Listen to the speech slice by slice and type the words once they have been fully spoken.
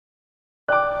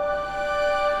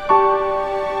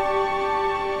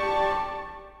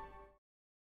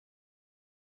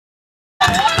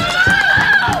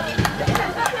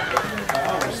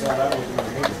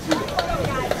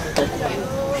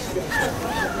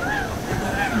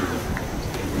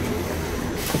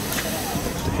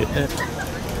We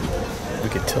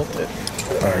could tilt it.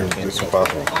 It's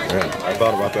impossible. Yeah, I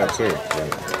thought about that too.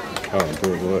 Yeah. Oh,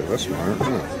 improve the look. That's smart. Yeah.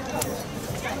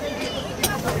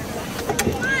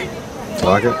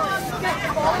 Lock it?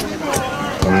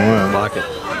 Lock it.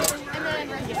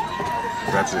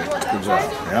 That's it. Good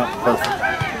job. Yeah, perfect.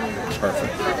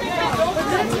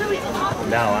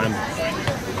 Now I'm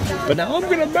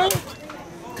gonna melt.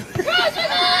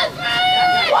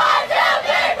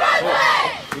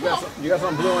 You got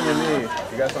something blue on your knee.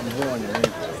 You got something blue on your knee. Be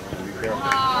careful.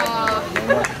 You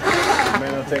may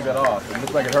not take that off. It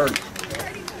looks like it hurts.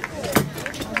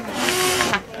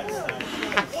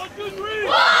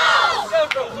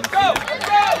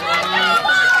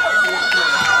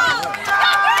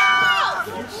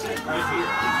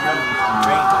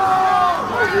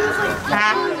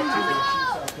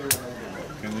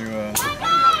 Can you, all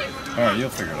right, you'll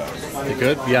figure it out. You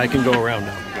good? Yeah, I can go around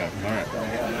now. Okay, all right.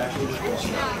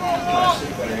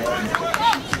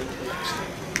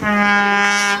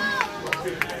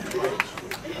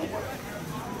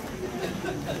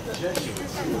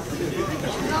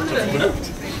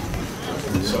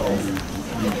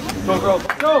 Go, girls,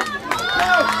 go! Go!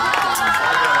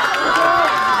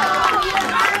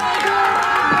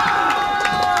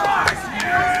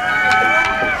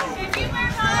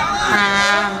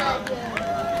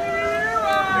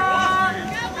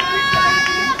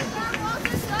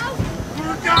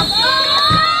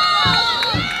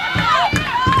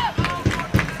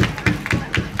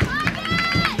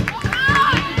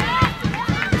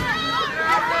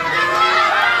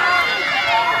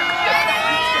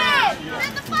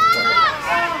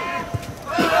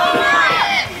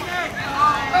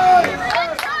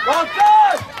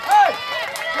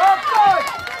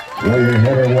 Warrior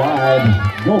header wide.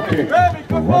 Go kick. Brunswick.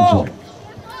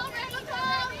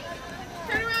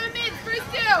 Turn around and mid.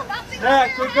 3-2.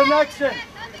 Yeah, good connection.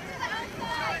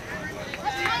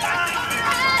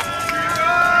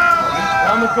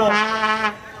 On the goal.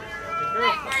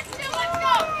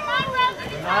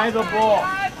 Deny the ball.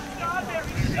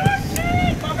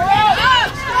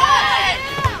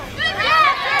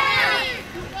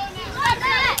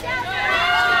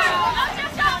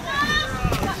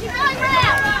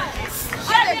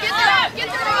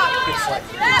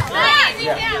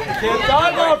 Can't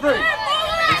dive, Aubrey!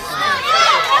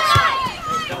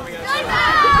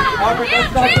 Aubrey,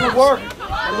 that's not going to work.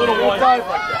 A little one dive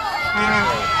like that.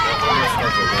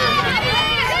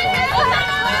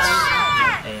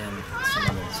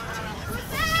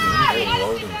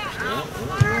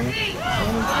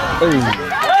 Hey!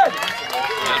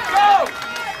 Go!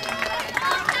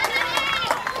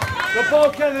 Good ball,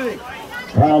 Kennedy.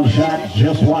 Ground shot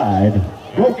just wide.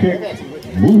 Go kick.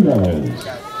 Munoz.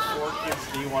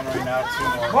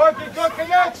 Marky, good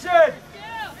connection!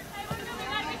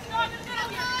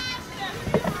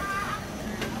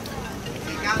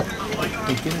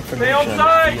 Stay on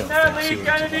side, Natalie,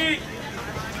 Kennedy!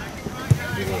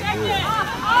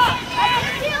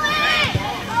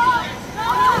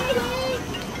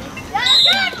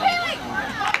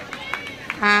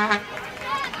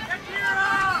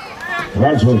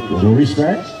 Brunswick will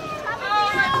restart.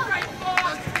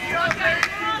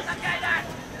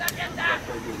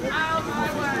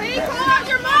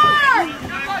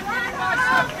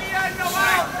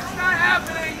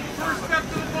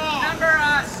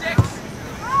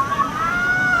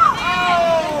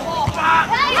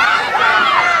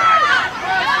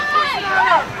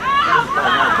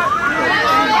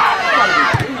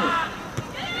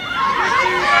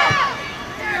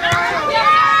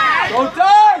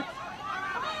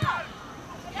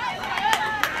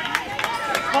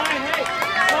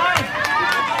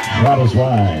 Shot is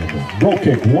wide. Goal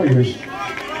kick, Warriors.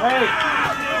 Hey.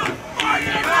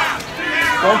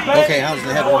 Okay, how's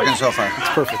the head working so far? It's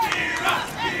perfect.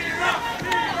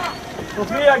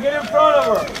 Sophia, get in front of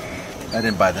her. I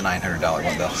didn't buy the $900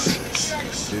 one though.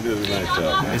 She did a nice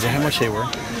job. Is that how much they were?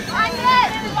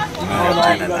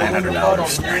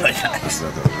 $900. Really nice.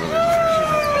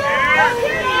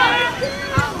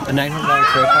 A $900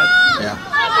 tripod? Yeah.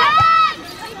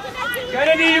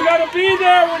 Kennedy, you gotta be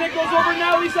there when it goes over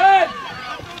Natalie's head.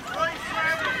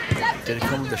 Did it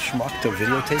come with the schmuck, the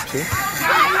videotape too?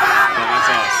 That's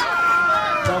awesome.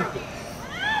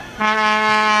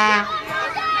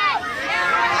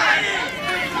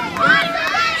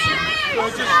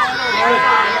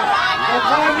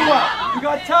 You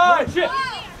got time. Shit.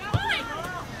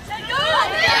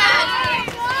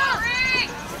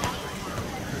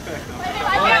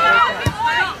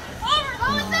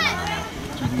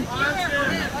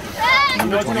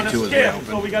 Number 22 is open.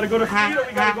 So we got to go to feet or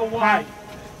we got to go wide.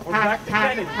 Or back to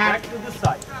Kennedy, back to the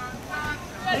side.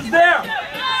 Who's there?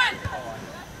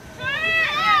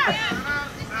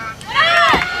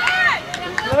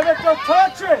 Let it go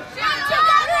touch it!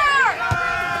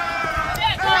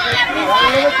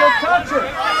 Let it go touch it!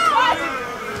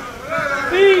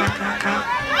 Feet!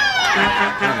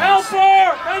 Help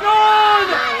her! Hang on!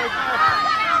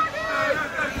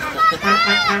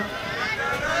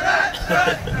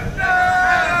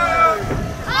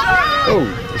 Oh,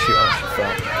 she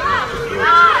fell.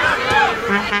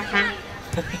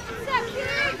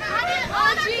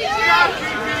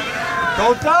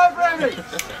 Don't dive, Randy!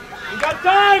 You got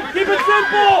time! Keep it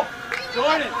simple!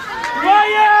 Join it!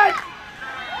 Quiet!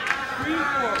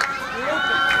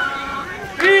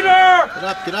 Peter! Get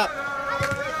up, get up.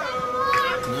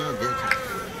 No, good.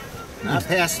 Not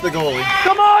past the goalie.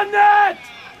 Come on, Nat!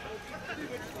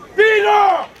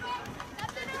 Peter!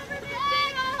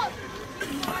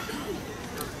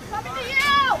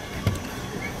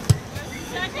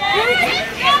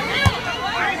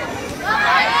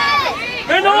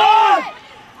 And on!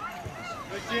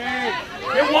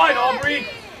 Get wide, Aubrey.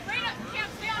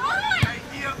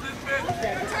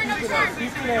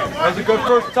 That's a good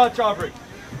first touch, Aubrey.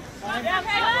 Come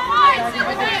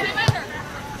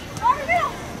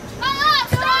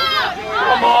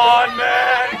on,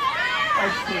 man. I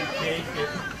can't take it.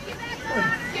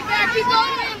 Get back, keep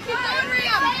going,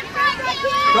 Rio.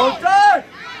 Don't die!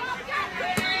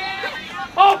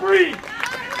 Aubrey!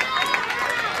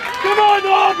 Come on,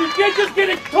 Aubrey! You can't just get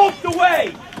it poked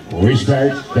away!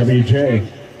 Restart, WJ.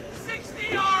 60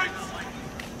 yards!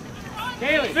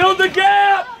 Fill the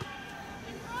gap!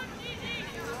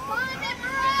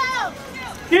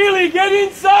 Keely, get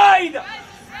inside!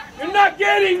 You're not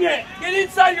getting it! Get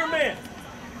inside your man!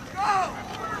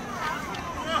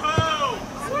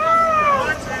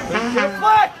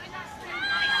 Deflect!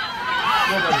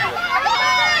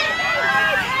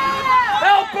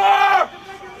 Help her!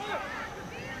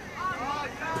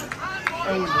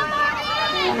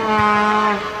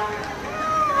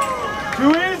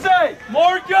 Too easy!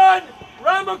 Morgan!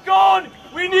 Ramacon!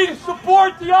 We need to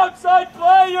support the outside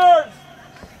players!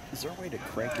 Is there a way to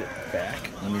crank it back?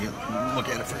 Let me look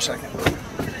at it for a second.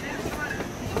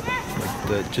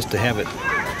 Just to have it.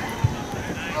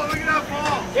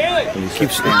 It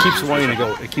keeps wanting to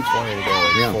go. It keeps wanting to go.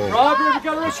 Yeah. Forward. Robert, we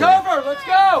gotta recover! Let's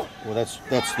go! Well, that's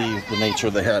the nature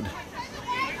of the head.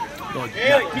 No,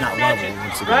 not level.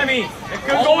 Once again. Remy, it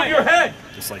could go in your head!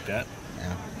 Just like that.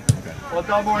 Yeah. Okay. What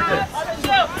Delmore did.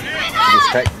 Just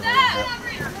tighten it a little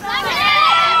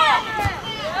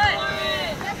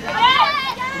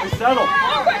Can we settle?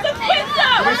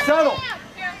 Can we settle?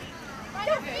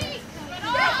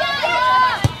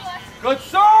 Good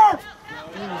serve!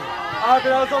 That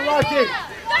was unlucky.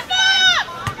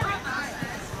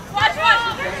 Watch,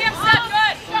 Kim, set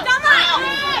good.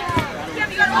 Kim,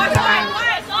 you gotta watch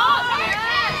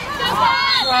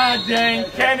God dang,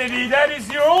 Kennedy, that is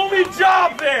your only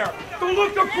job there. To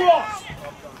look across.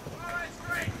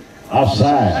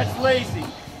 Offside. That's lazy.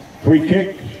 Free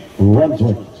kick,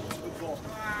 Brunswick.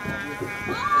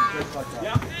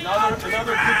 Yeah, another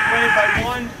good play by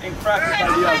one and crap by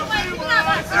the other.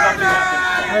 Nothing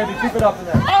happened. Randy, keep it up in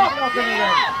there. Keep it up in there,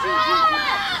 Randy.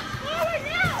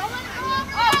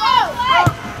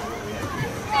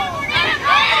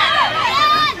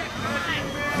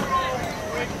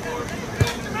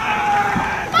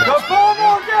 Go ball,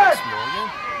 Morgan!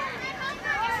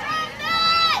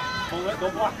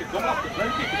 Don't block it. Don't block it. Let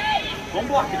it kick it. Don't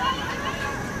block it.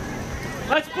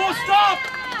 Let's post up!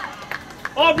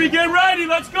 Aubrey, get ready.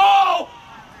 Let's go!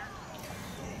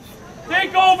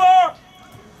 Take over!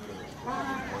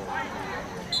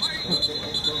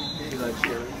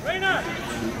 Rainer!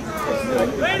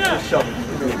 Rainer!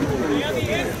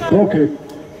 Goal kick.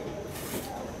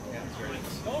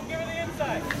 Don't give it the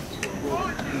inside.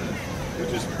 You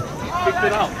just kicked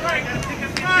it out.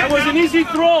 That was an easy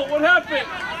throw. What happened?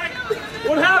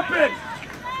 What happened?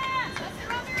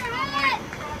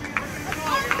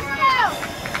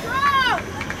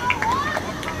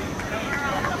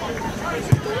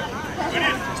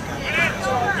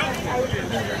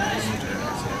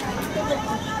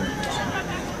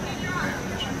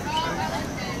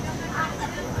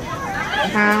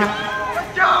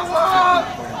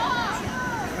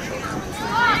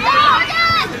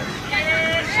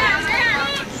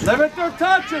 Limit their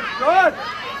touches. Good.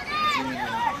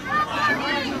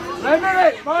 Limit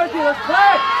it. Marky, let's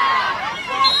play.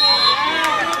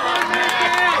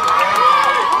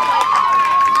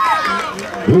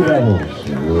 Blue Devils.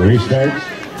 Restarts.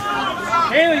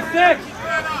 Haley,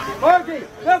 6. Marky,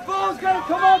 that ball's got to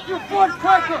come off your foot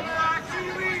quicker.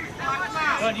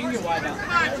 Good, you can get wide now.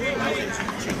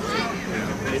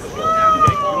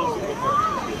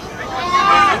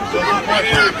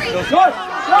 Good.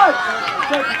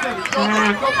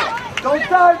 Don't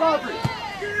dive, Aubrey.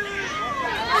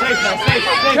 Safe now, safe.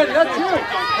 Kenny, that's you.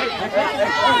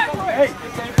 Hey,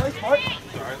 same place, Mark.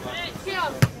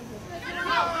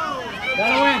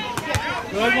 Gotta win.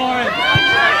 Good, Lauren.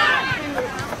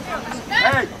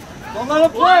 Hey, don't let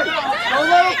him play. Don't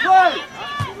let him play.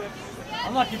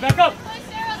 Unlucky, back up.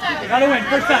 Gotta win,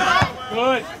 first time.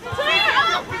 Good.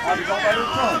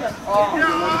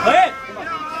 Play it.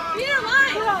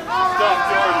 Stop,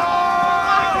 Jordan.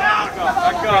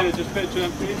 Back up. Just pitch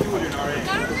him. He's doing it already.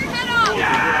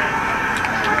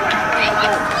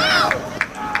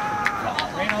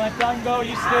 Raina, let Don go.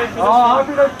 You stay for this one.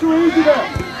 Harvey, that's too easy there.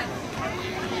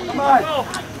 Come on.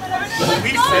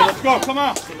 Hey, let's go. Come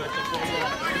on.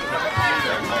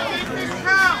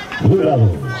 Blue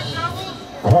Devils.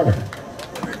 Carter.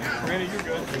 Raina, you're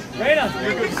good. Raina,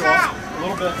 you're good. A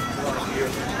little bit.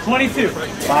 22.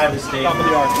 5 to stay. Top of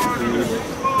the arc.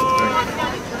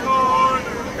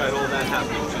 Got all that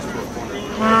happening just for a corner.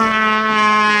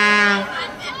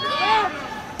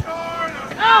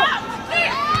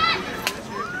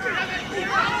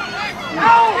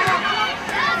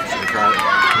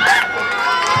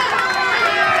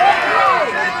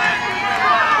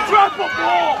 Drop the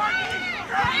ball!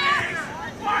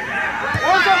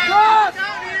 Where's the cross?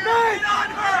 Nate!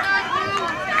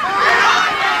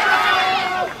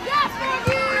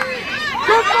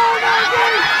 Good ball, Nate!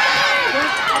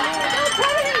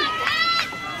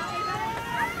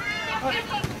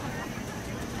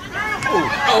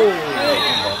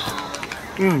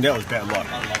 That was bad luck.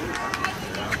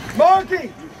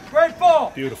 Marky! Great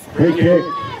ball! Beautiful. Free kick.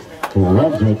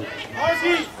 Brunswick.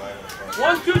 Marky!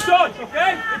 1-2 touch,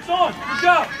 okay? It's on. Good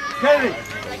job. Kenny!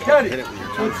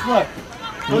 Good slip.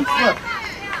 Good slip.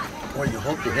 Well, you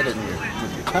hope you hit it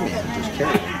with your tummy and just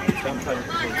carry it.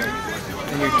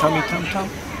 And your tummy, tum. Tum.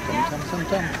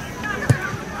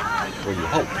 Well, you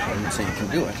hope. I didn't say you can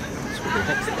do it. That's what your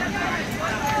hips do.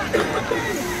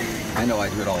 I know I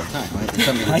do it all the time. I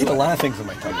I eat a lot of things in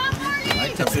my tummy.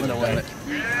 That's in the way.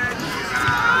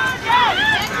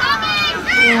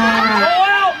 No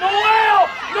out! No out!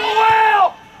 No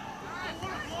out!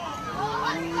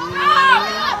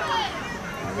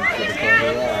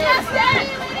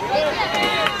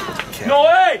 No,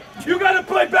 hey! You gotta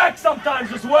play back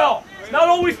sometimes as well. It's not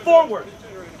always forward.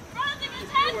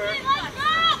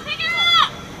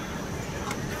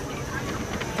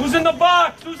 Who's in the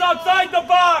box? Who's outside the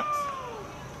box?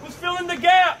 Who's filling the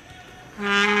gap?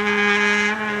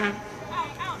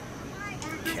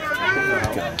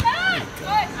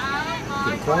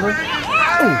 corner.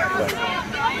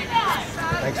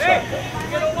 Thanks, Hey, you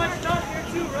get a one stop here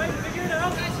too, right? Figure it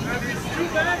out. Too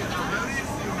bad.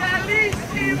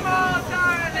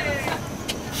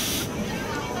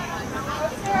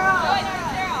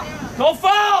 No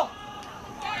foul!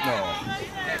 No.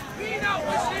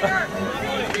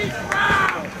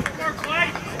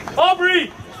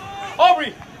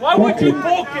 Aubrey, why would you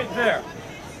poke it there?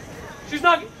 She's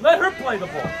not, let her play the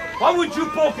ball. Why would you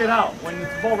poke it out when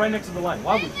it's the ball right next to the line?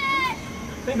 Why would you?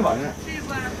 Think about it.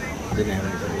 Didn't have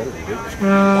anybody better to do.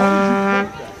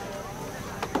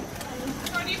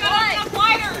 You gotta come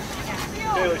wider.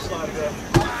 Taylor, slide it up.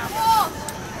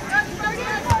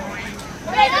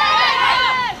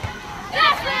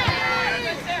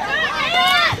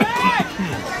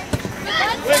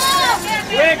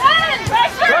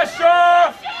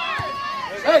 Pressure!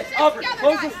 Hey, Aubrey,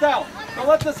 close this down. Don't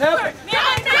let this happen.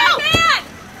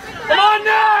 Come on,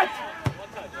 Nat!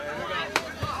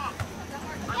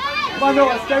 Come on,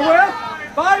 Noah, stay with.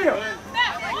 By you.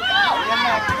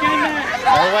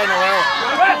 All the way, Noel.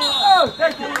 Oh,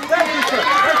 thank you. Thank you, sir.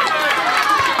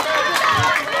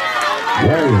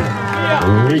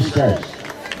 Restart.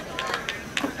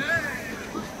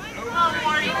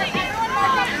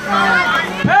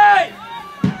 Hey!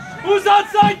 Who's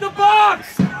outside the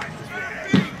box?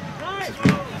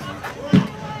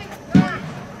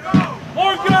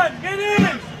 Morgan, get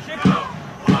in!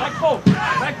 Back post.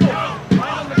 Back post.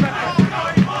 Right on the back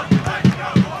post.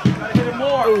 Gotta hit it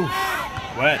more.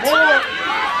 Wet. More.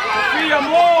 Sophia,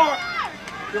 more.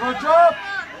 Give her a drop.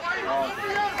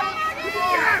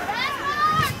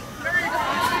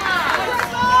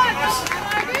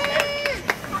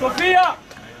 Sophia!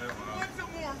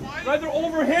 Rather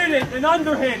overhit it than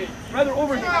underhit it. Rather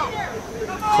overhit it.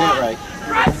 Say it right.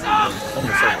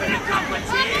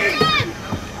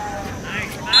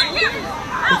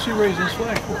 What's she raising this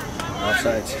flag for?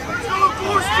 Offsides.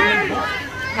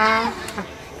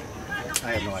 I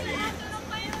have no idea.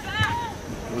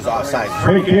 It was offsides.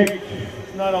 Free kick.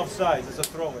 It's not offsides, it's a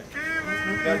throw in.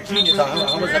 Got a genius.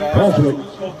 How was it Brunswick.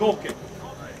 Go kick.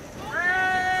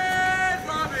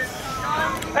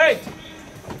 Hey,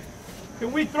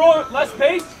 can we throw it less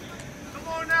pace? Come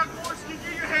on now, Gorski,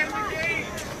 get your head in the game.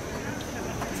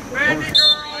 Mandy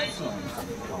girls.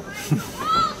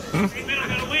 Hey, man, I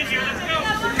gotta win here. Let's go.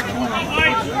 Come on,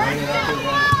 boys.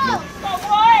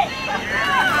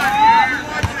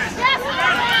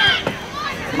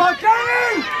 Come on,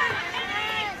 Kenny!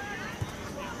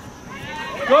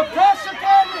 Go pressure,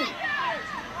 Kenny!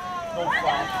 No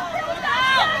foul.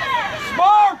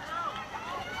 Smart!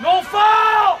 No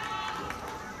foul!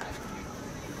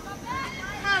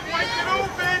 Wipe it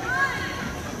open.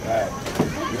 All right,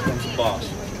 here comes the boss.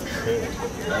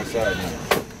 Outside now.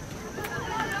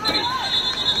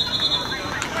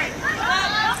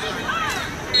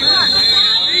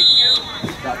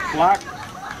 Got block.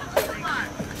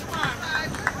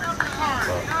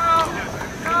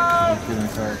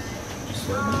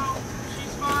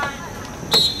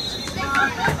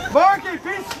 Marky,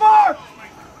 be smart!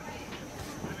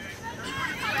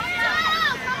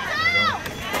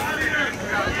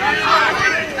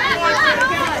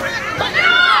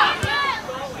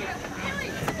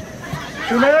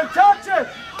 You made him touch it!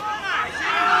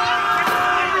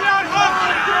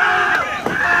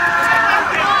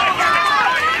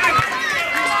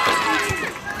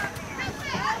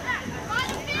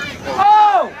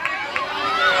 Oh!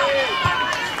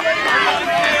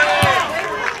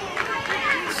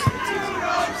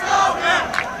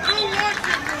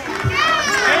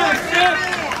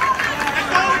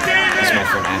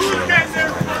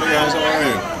 Guys, how are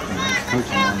you?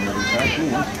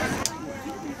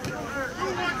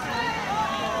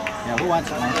 Yeah, who wants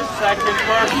it, man? Second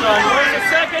person. Where's the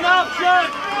second option?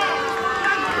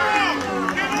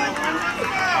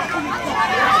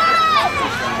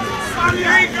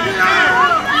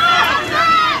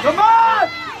 Come on!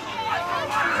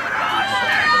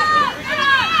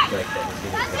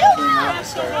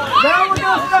 Now we're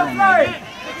going to step right.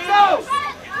 Let's go!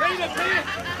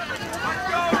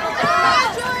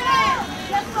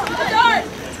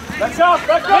 Let's up!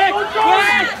 Let's go!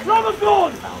 Throw the goal!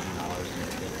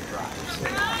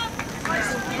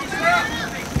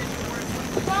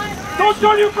 Don't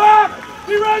turn your back!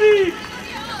 Be ready!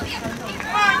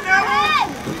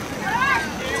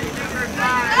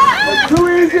 That's too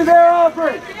easy there,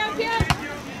 Aubrey!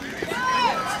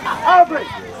 Aubrey!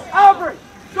 Aubrey!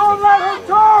 Don't let her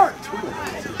turn!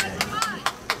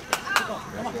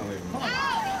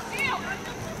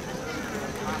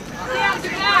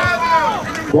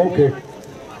 Goal kick.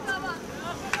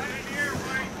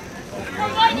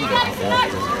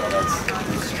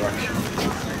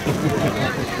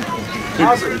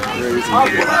 Aubrey!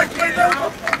 Aubrey!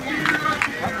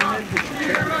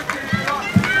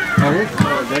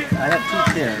 I have two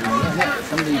chairs.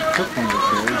 Somebody took one of the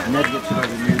chairs. Ned gets it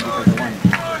over me because of one.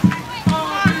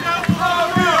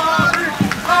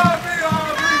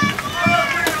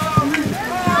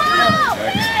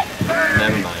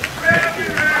 Never mind.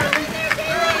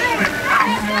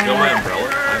 You know my umbrella?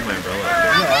 I have my umbrella.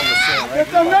 Get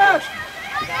the net!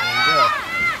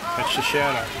 Catch the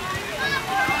shadow.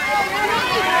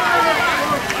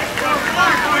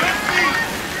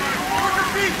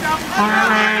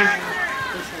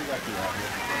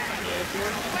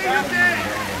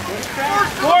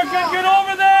 Morgan, get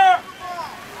over there!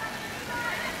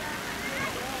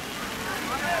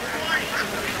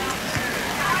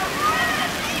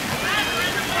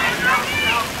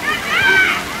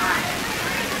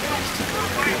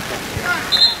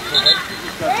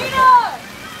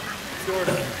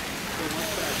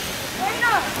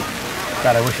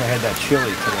 God, I wish I had that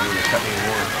chili today to cut me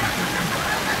warm.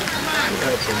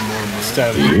 Instead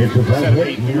of It's a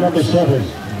Brunswick number 7,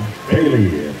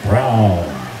 Bailey Brown.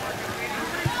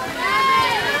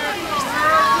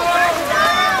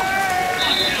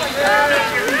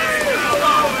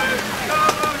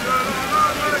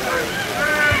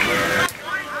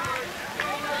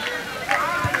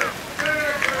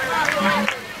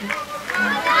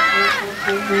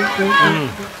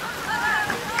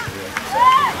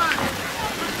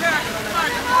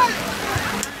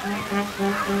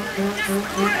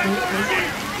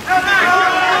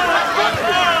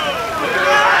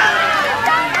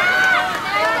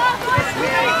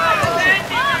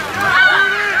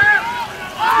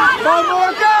 Come on,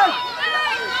 Morgan!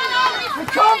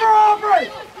 Recover, Aubrey!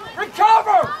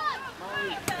 Recover!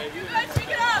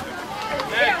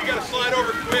 Hey, you gotta slide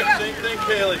over quick. Same thing,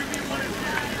 Kaylee.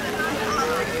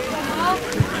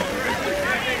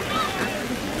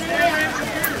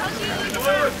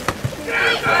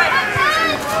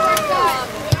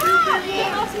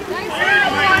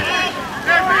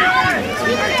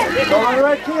 Go on the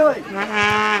right, Keely.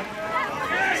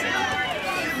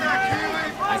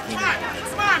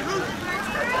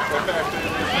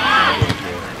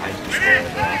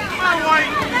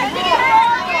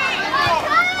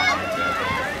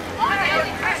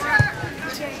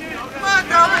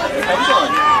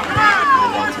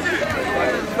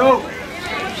 Go.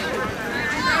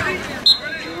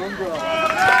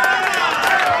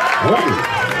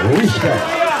 Respect.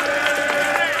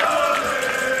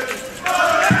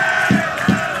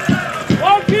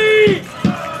 Walkie!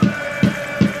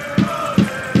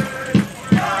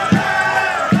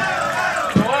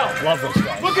 Love those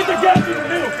guys. Look at the gap in the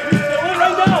middle. Can you fill it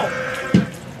right now?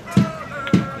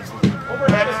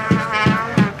 Overhead.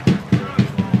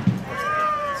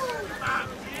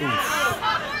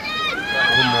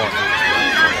 A little more.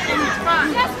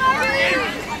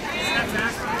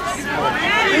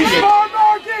 He's smart,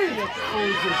 Marky! He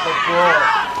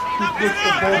puts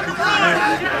the ball between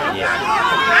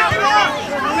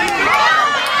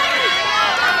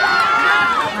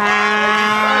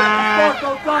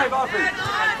Don't dive, Aubrey.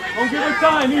 Don't give her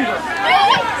time either.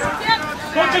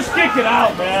 Don't just kick it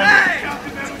out, man.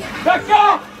 Back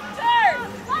up!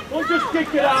 Don't just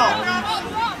kick it out.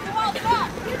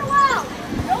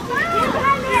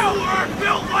 You are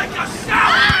built like a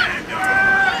salamander!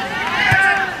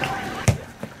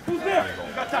 Who's there?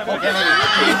 You got time.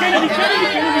 Kennedy.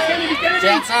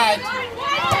 Outside.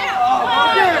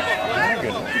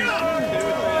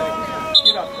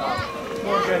 Get up top.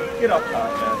 Morgan, get up top,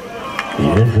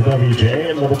 man. In for WJ,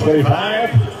 number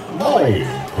 25, Molly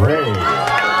Gray.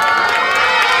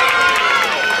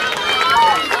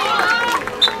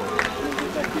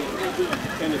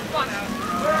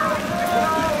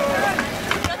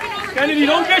 Kennedy,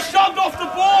 don't get shoved off the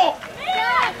ball!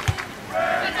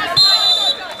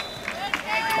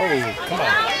 Oh, come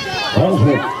on.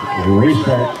 Brunswick,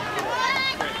 restart.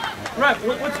 Rep,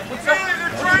 what's They're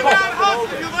trying to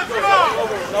hustle you, let's go!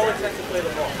 No intent to play the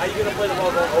ball. How are you going to play the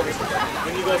ball going over something?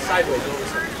 When you go sideways, over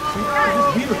something.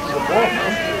 just beat us to the ball,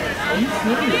 man. Are you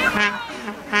serious?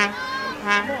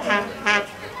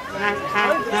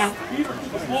 Beat us to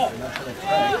the ball.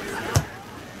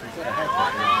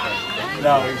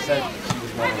 No, he said she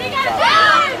was one of the top.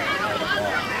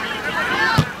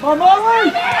 Come on,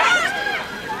 Molly!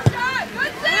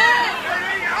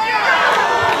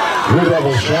 Three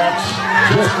double shots,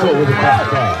 just over the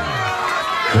top line.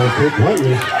 Don't pick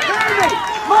players.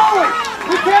 Molly!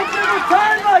 We can't give her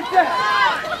time like that!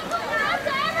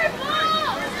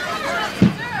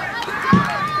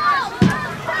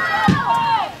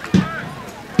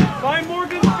 Find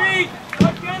Morgan's feet!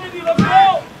 Up Kennedy, let's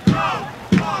go!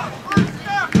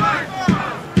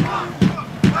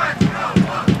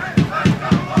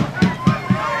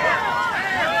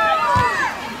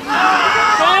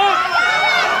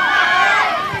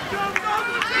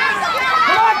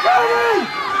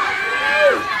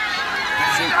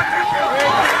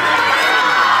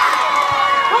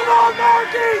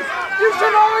 You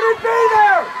should already be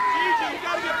there! You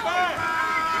gotta get back!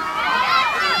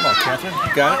 Come on, Catherine. You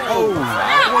got it? Oh,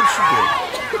 what did she do?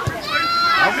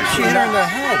 How did she hit her in the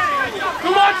head?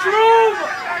 Too much room!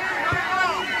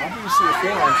 How do you see a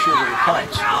finger on shit with a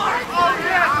punch?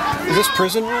 Is this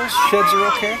prison rules? Sheds are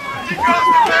okay?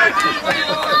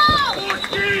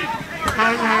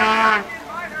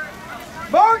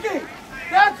 Margie!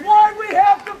 That's why we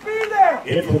have to be there!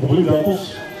 In for the Blue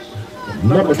Devils,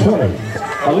 number 20,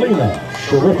 Alina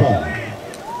Sharifah.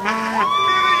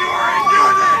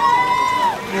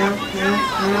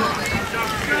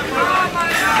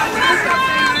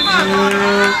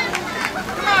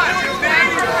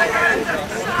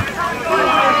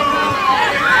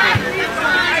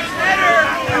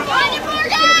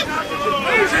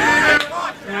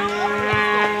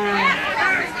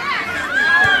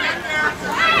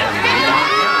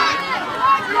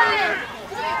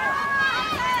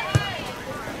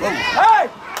 Hey!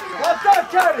 What's up,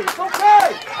 Kennedy? It's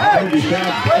okay! Hey! Kennedy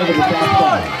shot over the top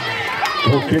line.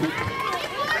 Goal kick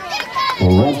for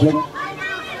Brunswick.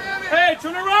 Hey,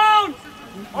 turn around!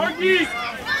 Margie!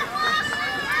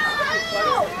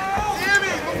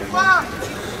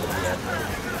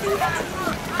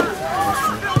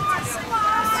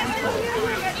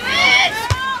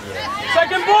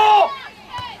 Second ball!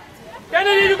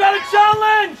 Kennedy, you got a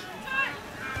challenge!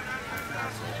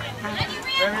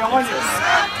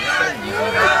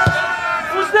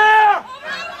 Who's there?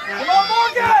 Come on,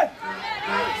 Morgan!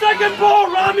 Second ball,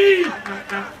 Rami!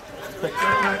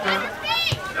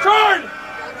 Turn!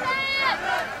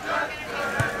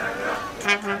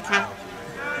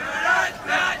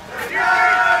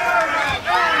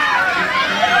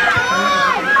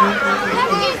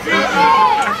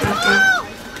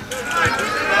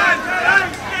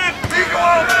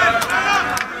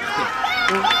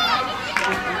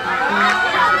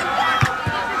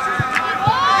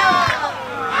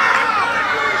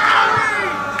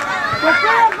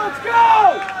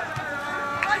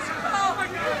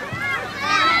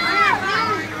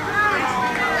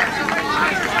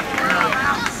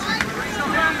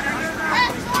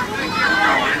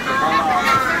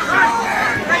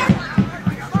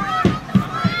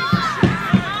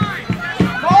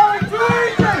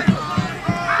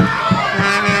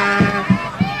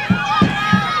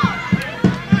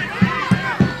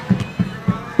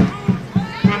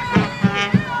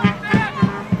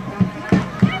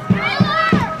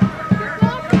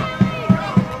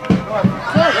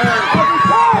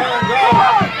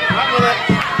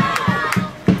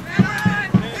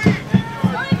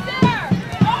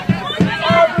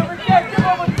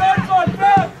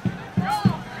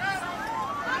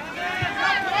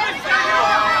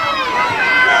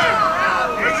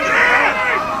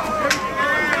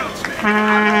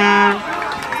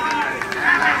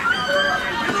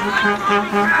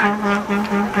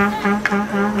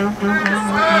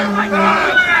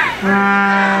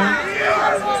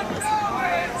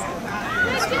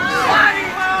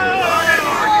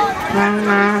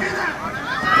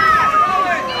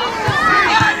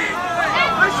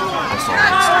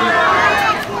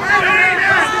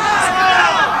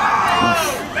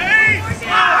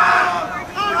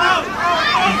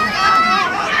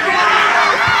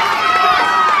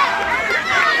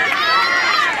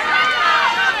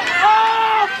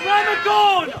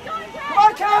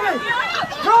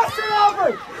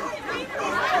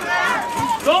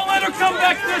 Don't let her come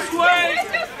back this way.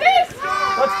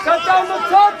 Let's cut down the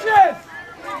touches.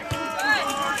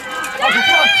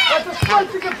 Let the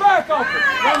sprint to get back up.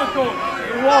 Run the goal.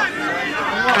 You're walking.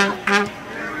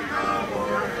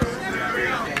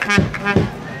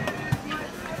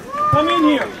 Come in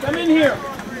here. Come in here.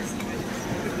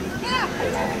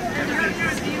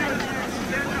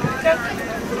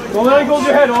 Don't let it go to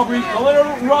your head, Aubrey. Don't let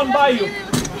her run by you.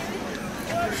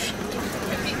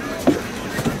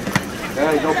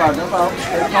 Hey, no foul, no foul.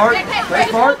 Stay smart, stay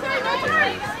smart.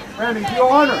 Randy, you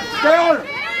on her. Stay on her.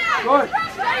 Good.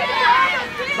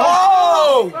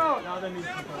 Oh! Now they need to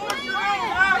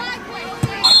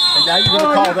And now you're going to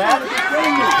call that?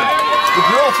 The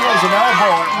girl throws an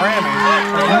elbow at Randy.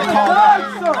 You're going to call that?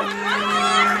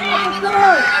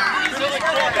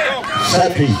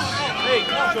 Set piece. Hey,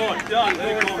 Sean, done. Let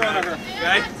it go in front of her.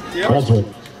 Okay? Yep. Brunswick.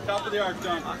 Top of the arc,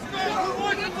 done.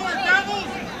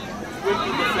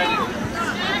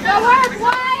 Go work,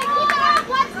 play! Keep it up!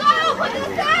 Let's go! Put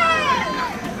this down!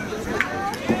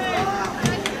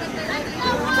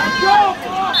 Let's go!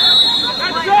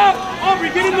 Let's go! Aubrey,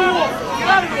 get in the wall! Get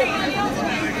out of there!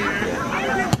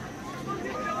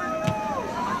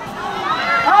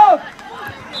 Out!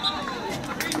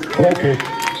 Goal kick.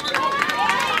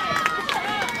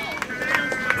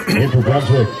 In for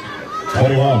Brunswick.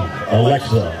 21,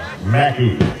 Alexa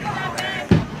Mackey.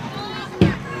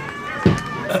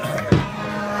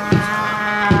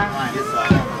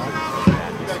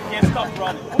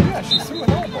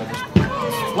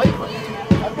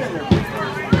 I've been there before.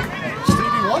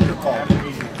 Stevie Wonder called me.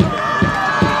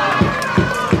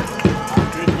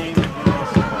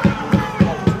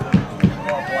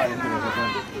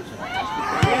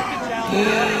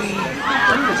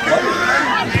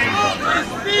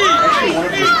 Actually, one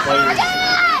of his players.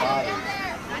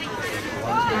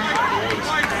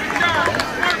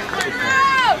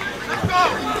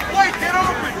 Wait, get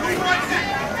open! Who wants it?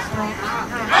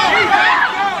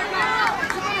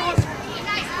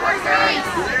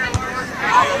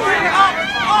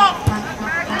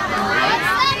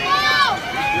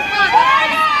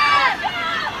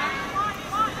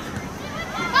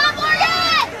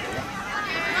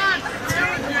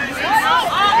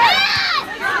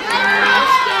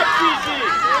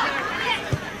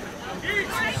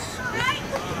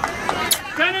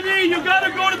 Kennedy, you gotta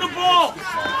go to the ball.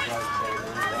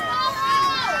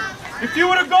 If you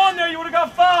would have gone there, you would have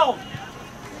got fouled.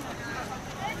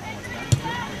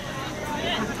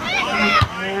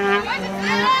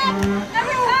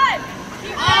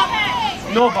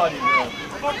 Nobody there.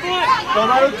 Don't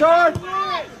let her charge!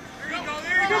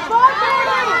 Nobody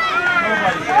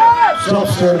there.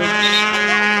 Self-serve.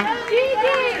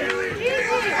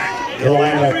 He'll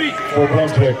line up for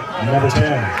Brunswick. Number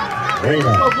 10,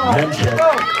 Raina Nemchek.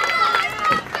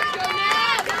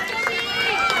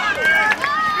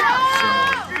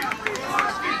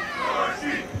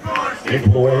 In for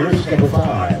the Warriors, number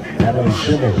 5, Adam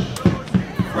Schimmel.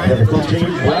 Number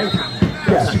 15, White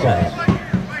Gaspar.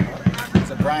 It's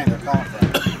a Brian, they're calling for him.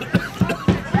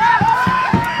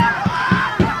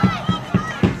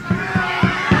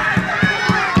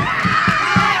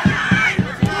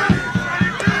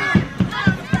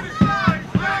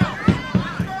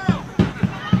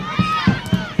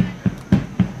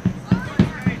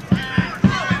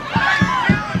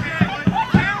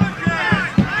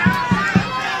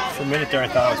 For a minute there, I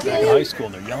thought I was back in high school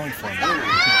and they're yelling for me.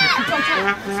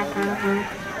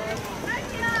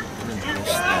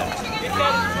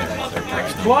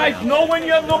 Dwight, know when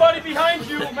you have nobody behind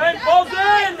you. Man, balls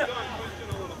in!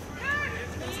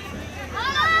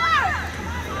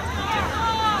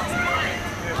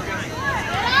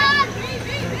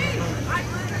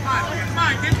 Come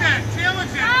on, get that.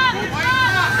 Challenge it.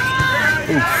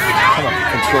 Oof, come on,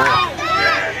 control.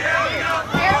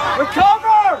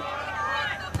 Recover!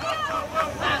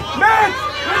 Mitch!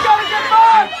 We gotta get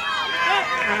back!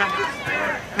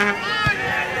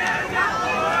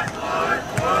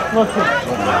 Listen.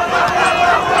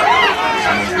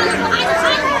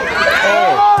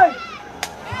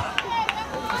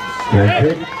 Goal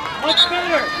kick. Much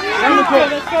better. Run the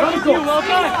Let's go. Well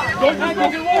done. Don't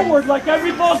act forward like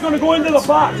every ball's going to go into the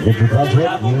box.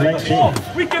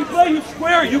 We can play you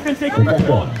square. You can take the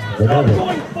ball. Stop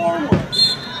going forward.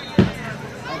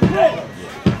 Okay.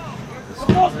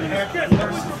 The ball's being skipped. That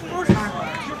was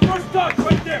your first touch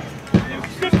right there.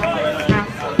 Skip by it.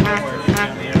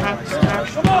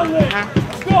 Come on, Lynn.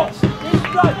 Let's go.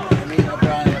 Inside.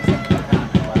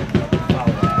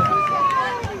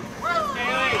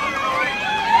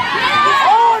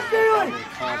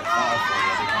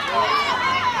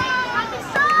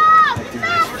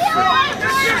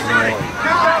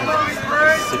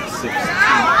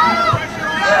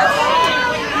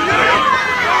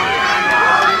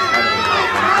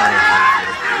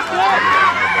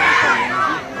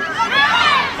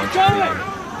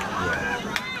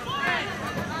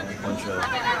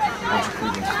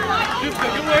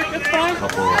 Good work, that's fine.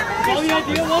 That's all the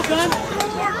idea, well done.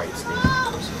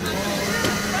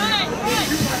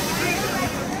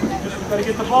 Gotta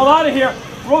get the ball out of here.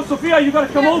 Rose Sophia, you gotta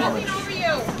come over.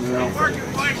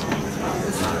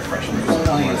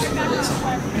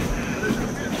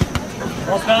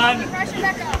 Well done.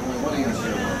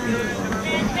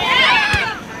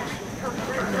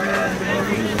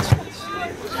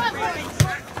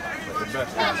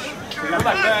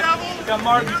 We got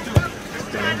Marty too.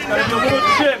 Gotta do a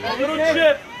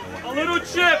little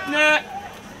chip, Nat.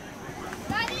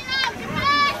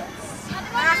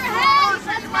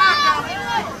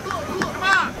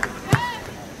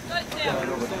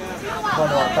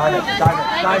 Time it.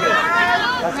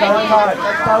 That's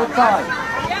not a time.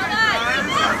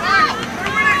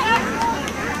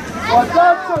 Well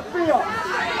done, Sophia.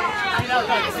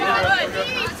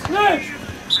 Lynch!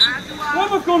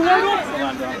 Whoever's going right over.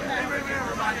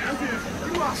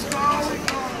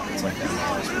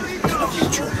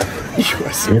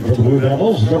 In for the Blue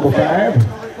Devils, number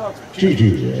 5,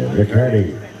 Gigi Riccardi.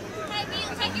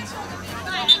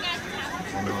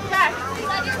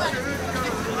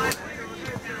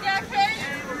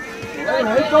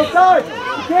 Hey, go tight.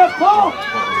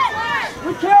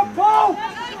 We can't pull.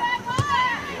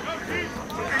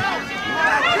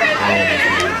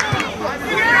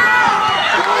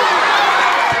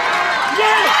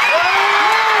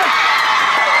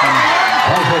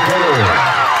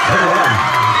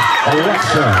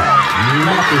 Alexa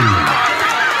Matthew.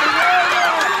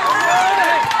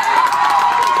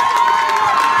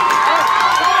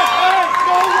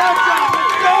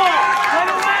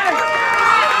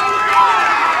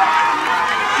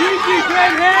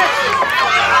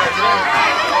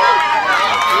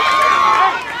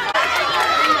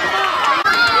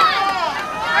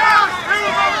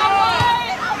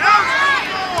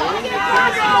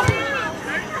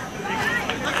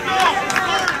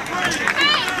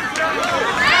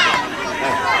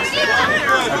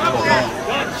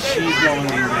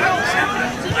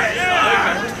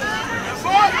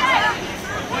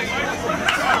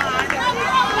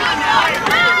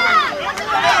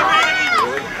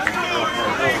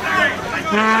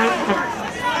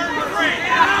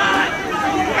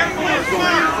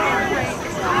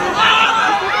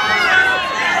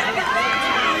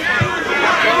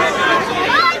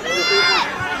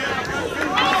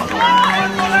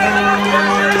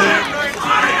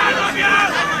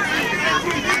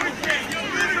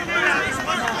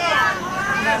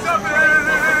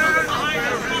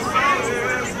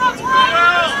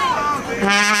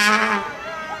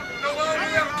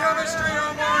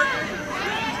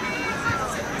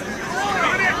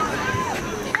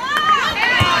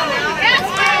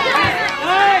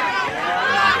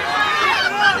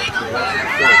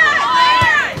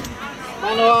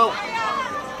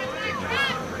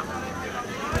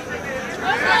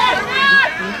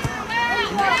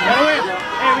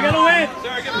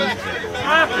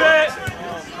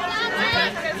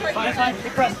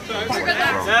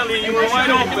 Natalie, you were wide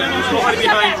open. There's nobody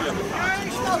behind you.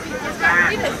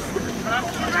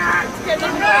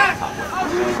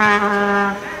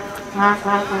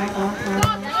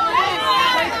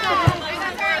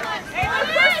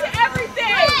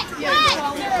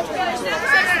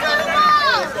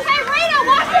 Hey, Rita,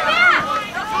 watch your back!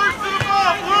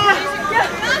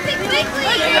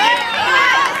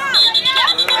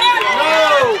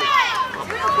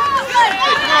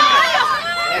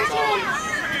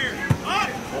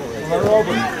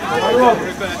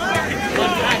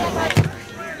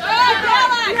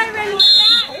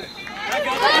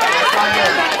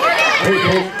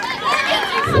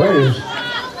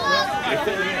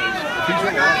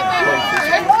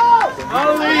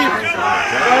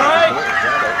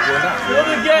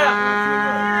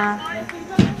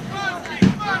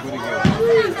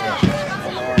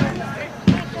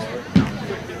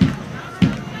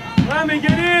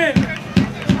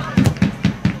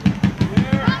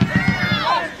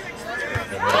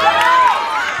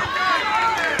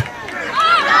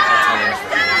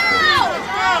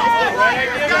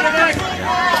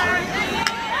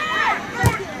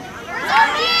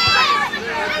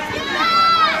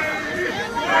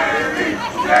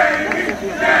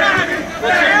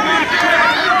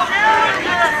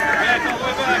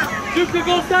 gonna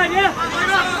go outside, yeah?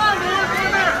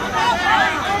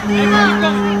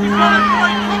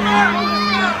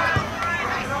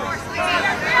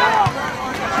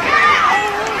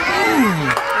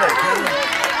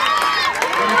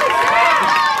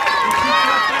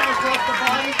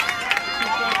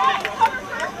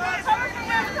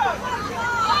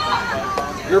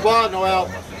 Your ball, Noel.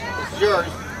 This is yours.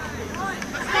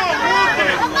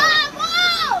 Come on,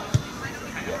 Wall!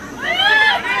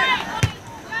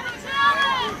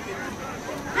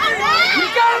 You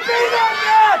gotta be there,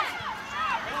 Matt!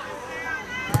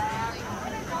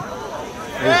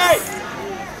 Hey!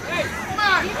 Hey! Come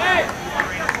on! Hey!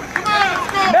 Come on, let's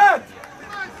go! Matt!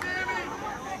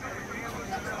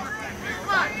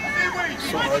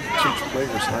 So hard to teach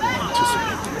players how to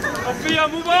anticipate. Sophia,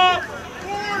 move up!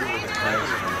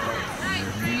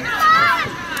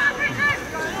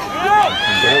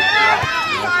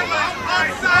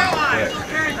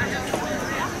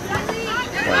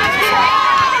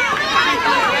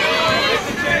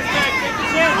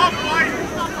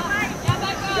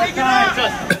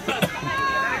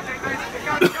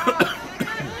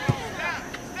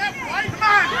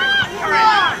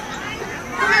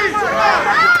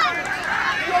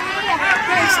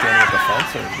 Stand at the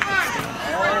fence or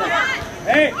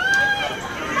Hey!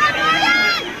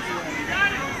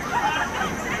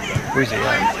 where's he at?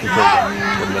 He played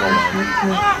the middle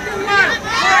one.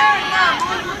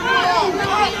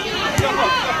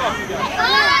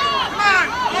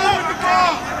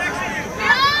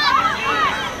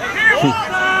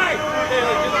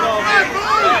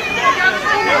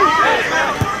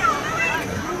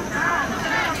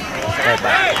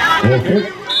 Okay.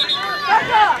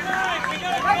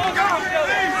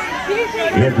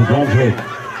 Here for Brunswick,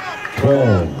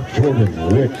 12, Jordan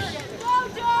Wicks.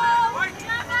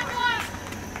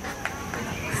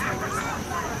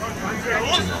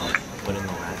 But in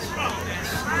the last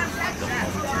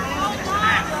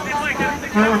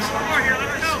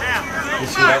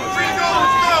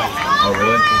oh,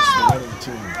 really? It's the winning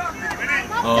team.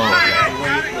 Oh,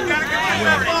 okay.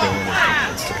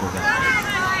 It's to prevent.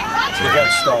 So we got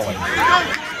stalling.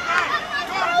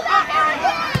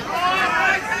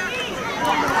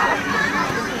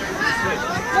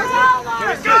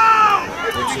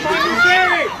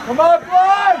 Come on,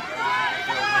 boys!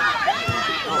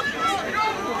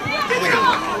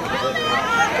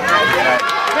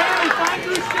 Manny, find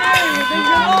your shade and then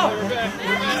get off!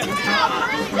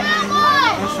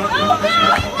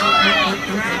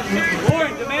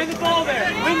 Warren, demand the ball there.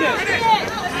 Win this.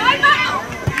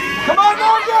 Come on,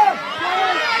 Morgan!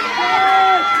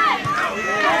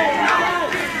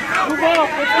 Move up,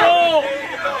 let's go!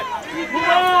 Move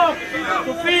up!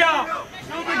 Sophia,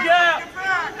 fill the gap!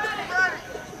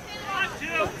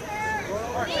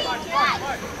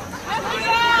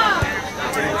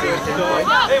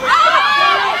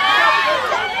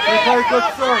 Very good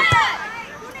serve.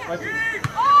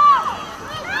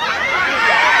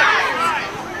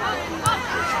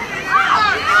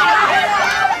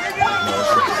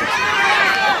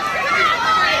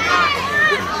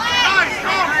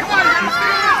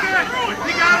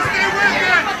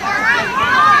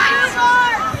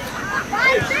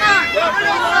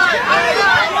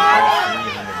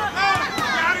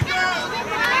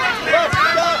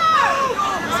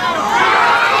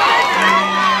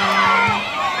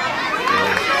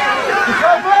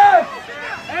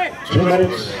 Two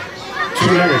minutes.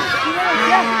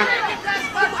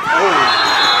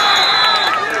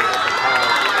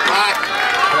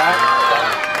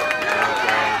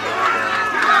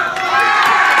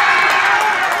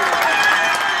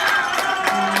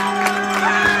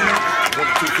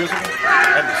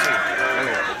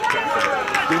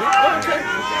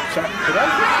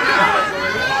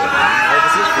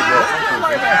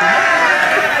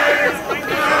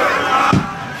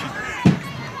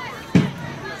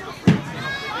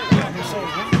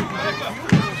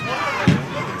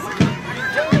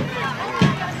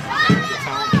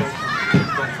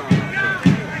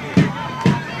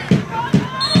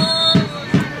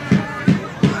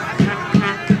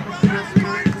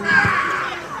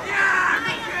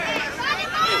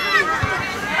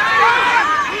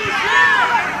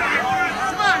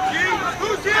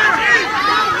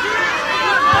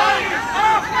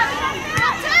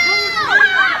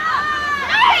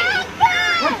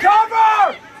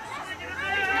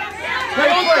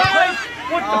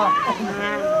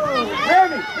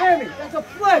 Manny, that's a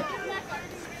flick.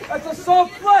 That's a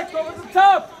soft flick over the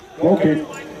top. Okay.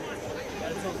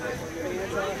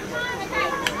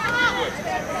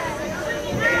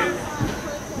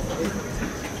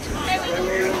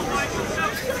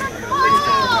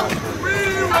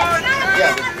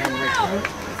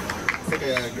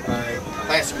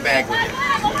 plastic bag with it.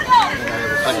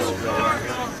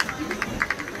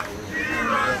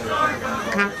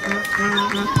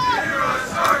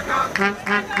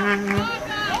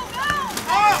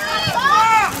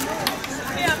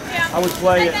 I would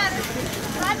play it.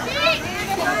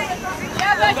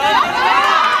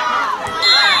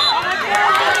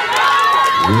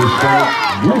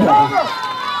 Recover!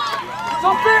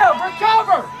 Sophia,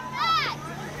 recover!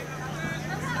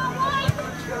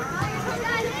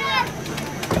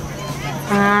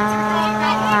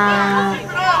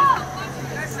 Let's go!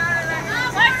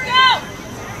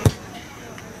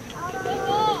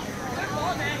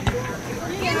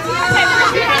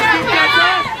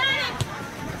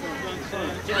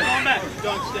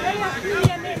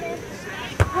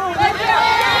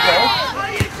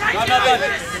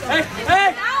 Hey,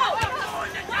 hey!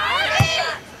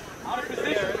 Out of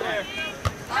position there.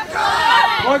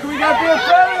 What do we got to be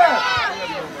afraid of that?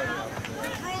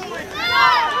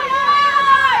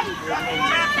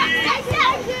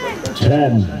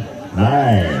 10,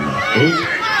 9, 8,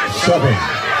 7,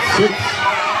 6,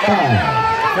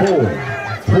 5, 4,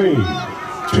 3,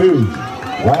 2,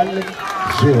 1,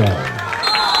 0.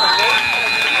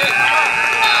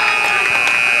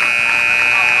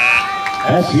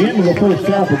 That's the end of the first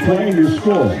half of play. Your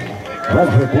score: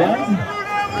 Brunswick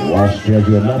 1, Walsh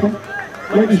Jesuit nothing.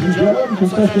 Ladies and gentlemen,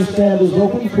 concession stand is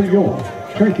open for your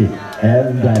drinking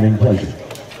and dining pleasure.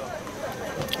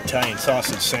 Italian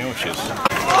sausage sandwiches.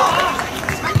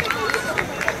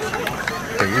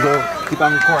 Okay, you go. Keep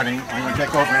on recording. I'm going to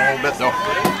take over in a little bit, though.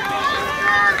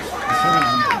 As soon as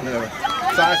the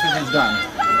sausage is done.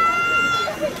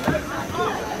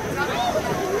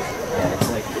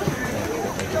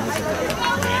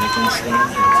 Mannequin stand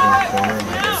that's in the corner of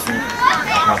my basement.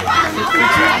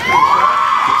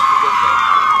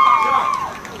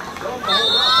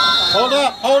 Hold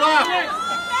up! Hold up!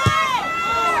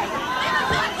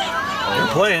 They're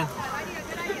playing.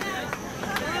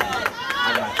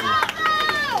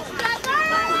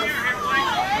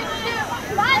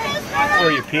 Where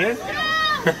are you peeing?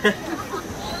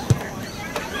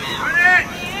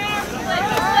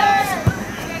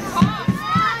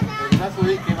 That's where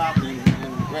he came out and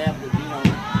grabbed the,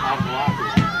 out of the locker.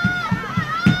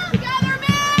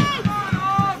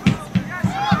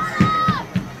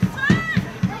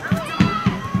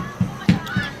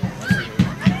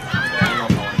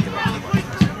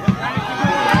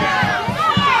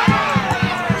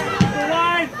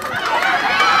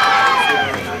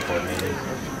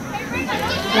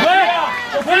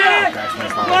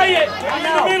 Play it! In the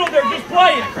middle there, just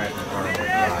play it! I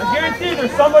guarantee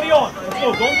there's somebody on. Let's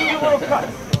go, don't do your little cut.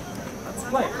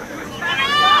 Play it.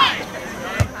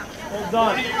 Well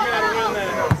done.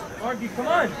 Marky, come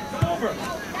on, it's over. Go,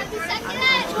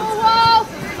 Wolf!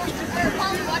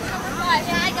 Watch number 5.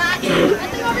 Yeah, I got you.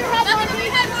 Nothing over your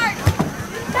head, Mark.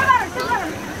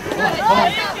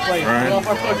 Play it.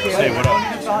 Say what up?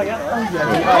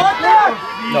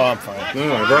 No, I'm fine. No,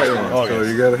 I brought you one, so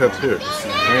you gotta have two.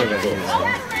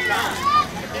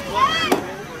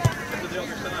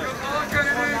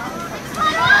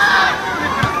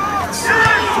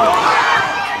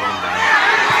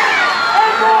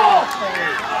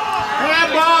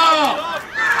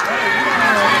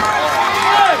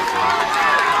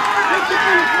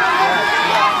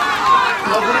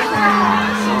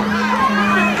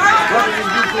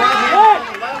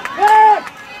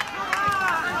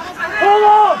 Hold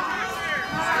on!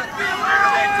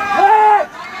 Hey!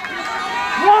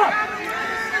 Look!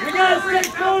 We gotta stay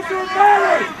close to a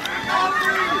battery!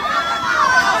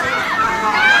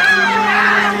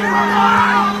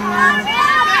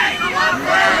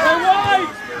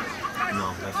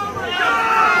 No,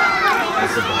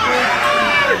 that's a ball.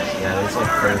 Yeah, it's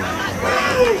like crazy.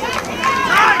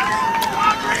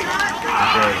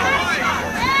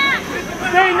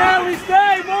 Stay, Natalie,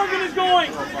 stay! Morgan is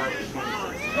going!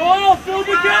 Go out, fill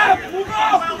the gap! Move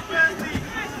out!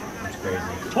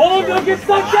 Hold on, don't get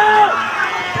stuck down!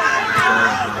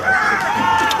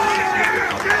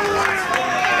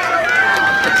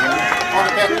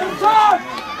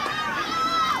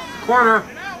 Corner.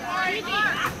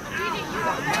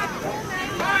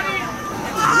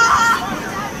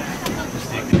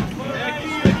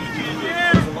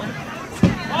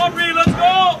 Aubrey, let's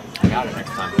go! I got it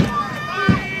next time.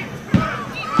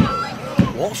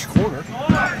 Walsh corner.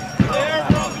 There,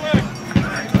 Brunswick!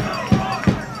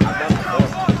 I've done it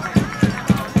before.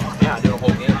 Yeah, I did a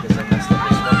whole game because I messed up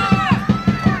this one.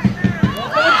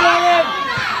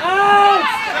 Out!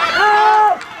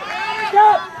 Out! Go!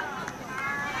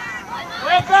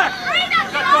 Way back!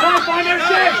 Find our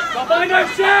shape! Find our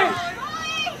shape!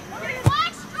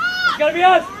 It's gotta be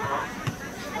us!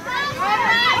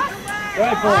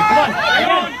 right, boy. Come on.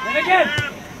 Again. And again.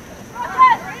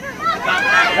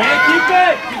 Hey, keep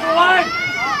it. Keep it alive.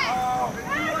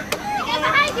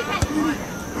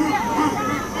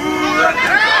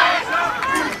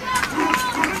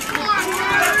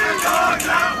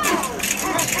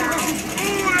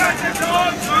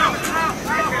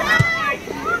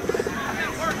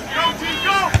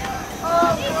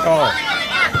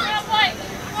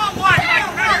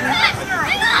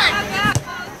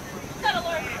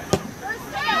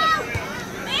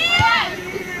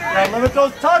 Limit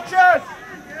those touches!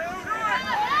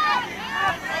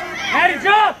 Maddie,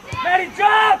 jump! Maddie,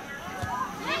 jump!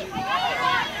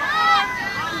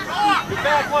 Get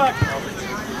back, Lex.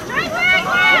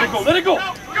 Let it go, let it go!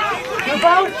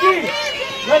 Zabowski!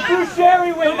 Let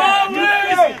Boucheri win! Come on,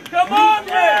 Liz! Come on,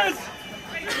 Liz!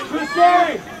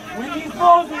 Boucheri! We need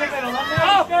balls in the middle. Let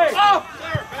Maddie stay. Up!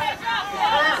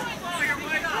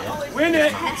 Win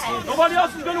it! Nobody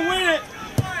else is going to win it!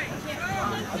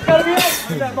 It's got to be us.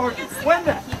 Win that, Marky. Win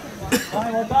that. All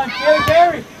right, well done.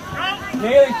 Carry.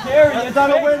 Carry. That's not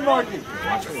a win, Marky.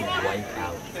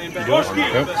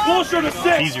 Bushki, full short of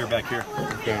 6. Easier back here.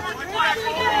 Okay.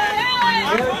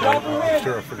 I'm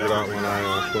Sure, I figured out when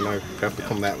I have to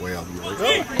come that way, I'll be like,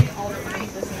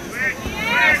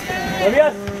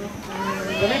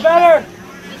 Let me better.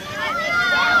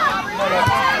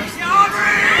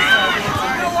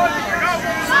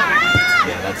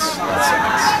 Yeah, that's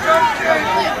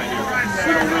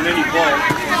We don't win any ball.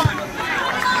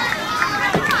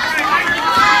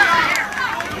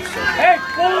 Hey,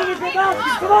 follow the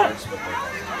Grabowski, come on!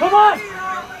 Come on!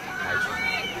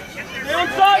 Stay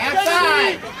inside,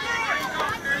 Kennedy!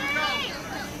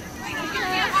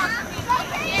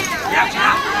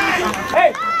 Hey,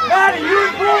 Maddie, you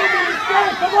and Bruin in the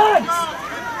game, come on!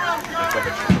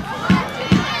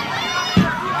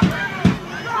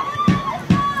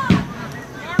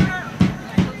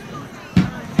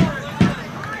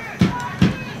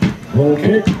 Goal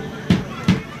kick. Keep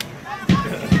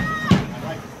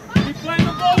playing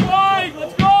the ball wide,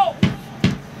 let's go!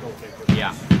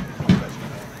 yeah.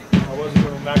 I wasn't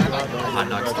going back to that. Hot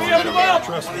dogs.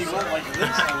 Trust me.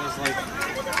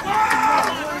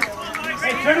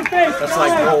 Hey, turn the face! That's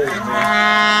like gold.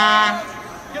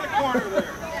 Get a corner there.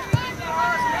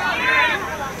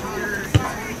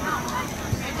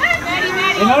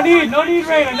 Hey, no need,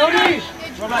 Raina, no need!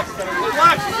 Relax, closer.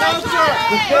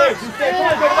 Just stay, come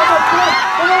on, baby,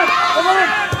 come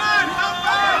on!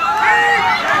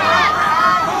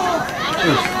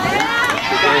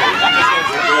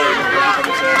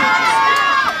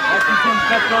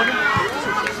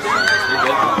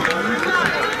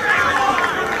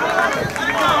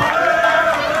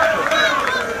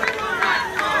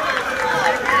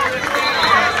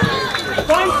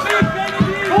 Find feet,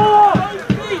 baby!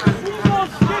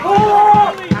 Pull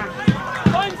up!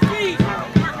 Find feet!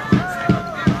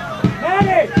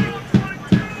 Manny!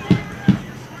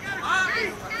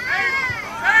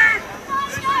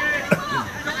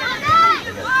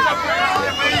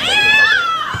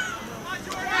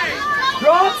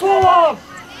 Draw, pull up!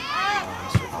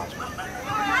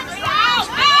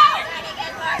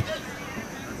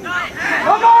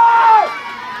 Come on!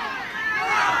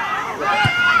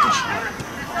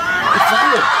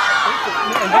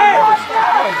 Hey!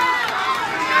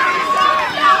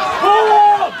 Pull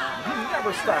up!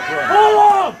 Never stop running. Pull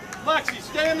up! Lexi,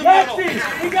 stay in the middle.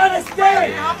 Lexi, we gotta stay!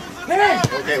 Hey!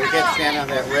 okay, we can't stand on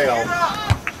that rail.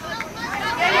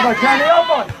 Come on, Candy, up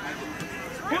on it.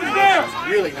 Who's there?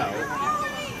 Really, no.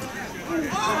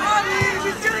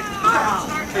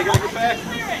 Hey, go get back.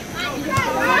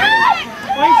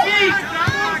 Find feet!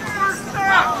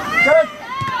 Good.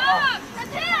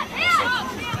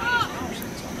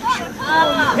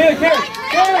 Here,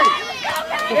 Carry!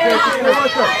 Hey!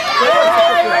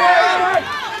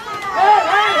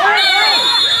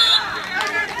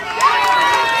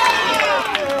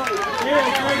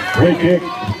 Free kick.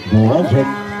 Brunswick.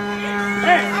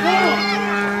 Hey, go!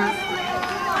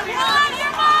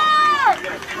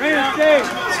 Raina, stay!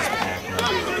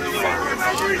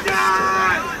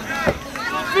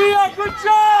 Sophia, good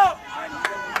job!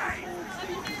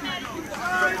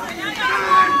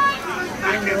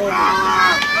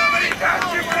 Somebody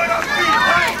catch him with a feet.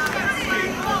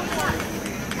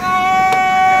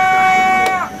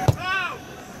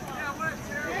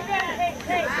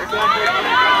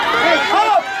 Hey,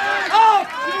 up! Up!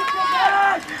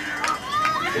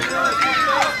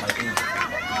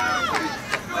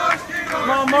 Come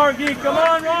on, Margie. Come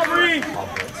on, Robbery.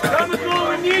 Come to goal.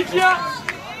 We need ya.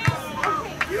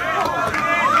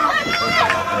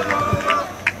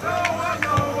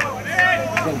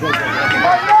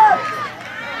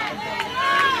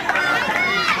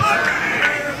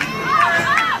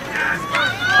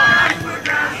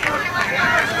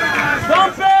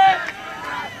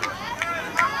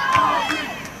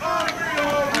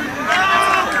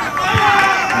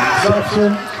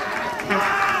 Jackson.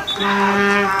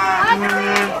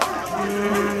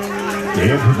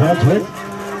 In for Brunswick,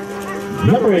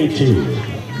 number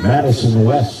 18, Madison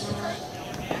West.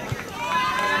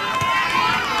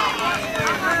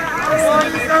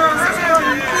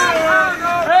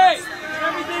 Hey,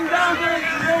 everything down there is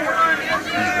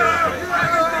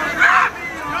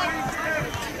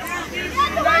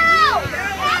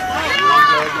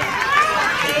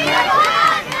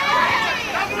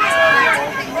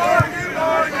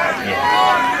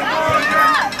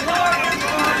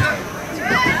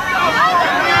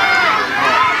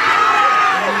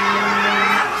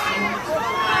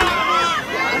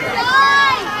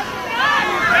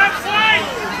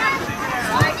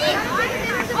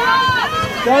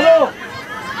Chalo!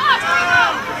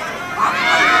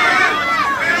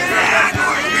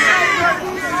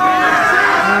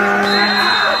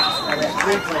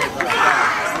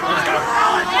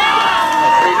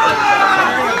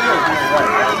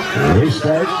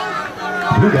 Restart,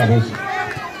 Blue Devils.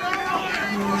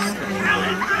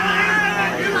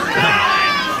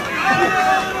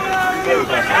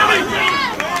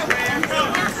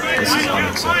 This is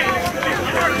unacceptable.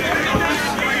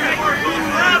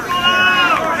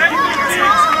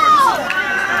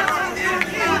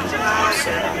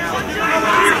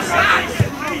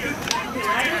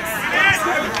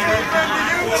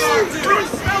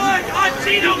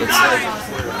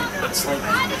 It's like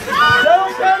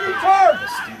Don't get me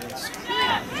first!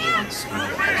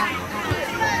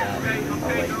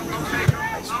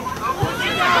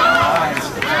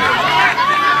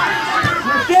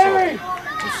 Jerry!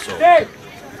 Stay!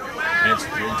 And it's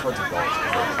geared towards the ball, so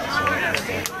I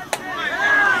understand.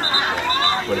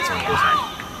 But it's on business.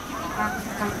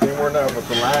 They weren't up with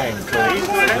the line.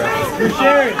 You're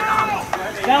sharing.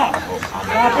 Stop.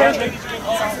 Stop it.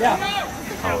 Yeah.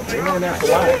 Oh, they weren't at the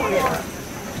line.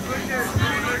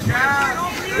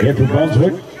 In for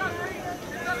Brunswick,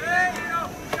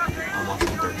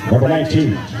 number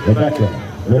 19, Rebecca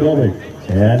Riddlewick,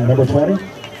 and number 20,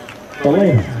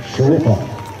 Elena Sharifa.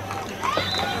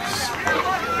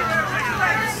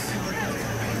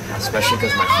 Especially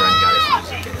because my friend got his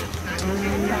music in it.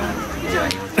 Yeah,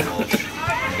 he went to Walsh.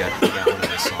 He got one of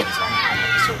his songs on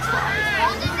episode 5.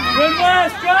 Good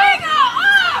West, go!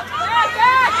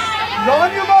 Go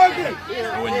on your market!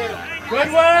 I wouldn't do that. Good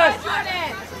West!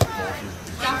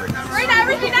 Bring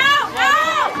everything out!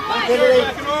 Out!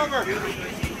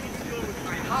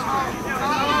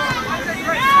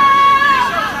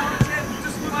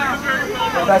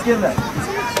 Back in there.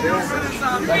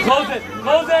 Close it!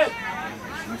 Close it!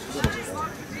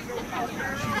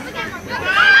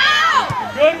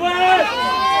 Good West!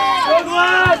 Good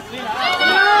West!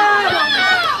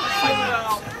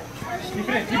 Keep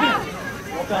it in, keep it in.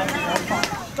 Well done.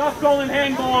 Stop calling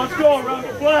handball. Let's go, Rob.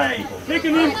 Play. Make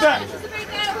an impact.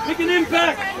 Make an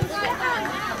impact.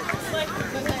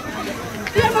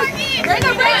 Bring it, you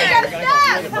gotta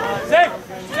stop! Safe,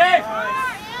 safe.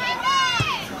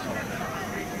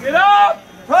 Get up.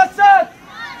 Press it.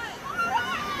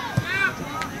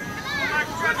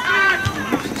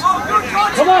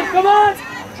 Come on, come on.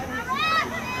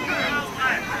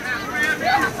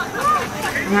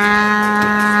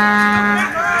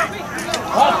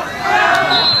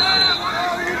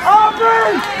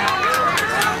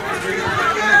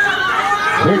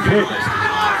 Quick hit.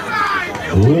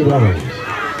 Blue Devils.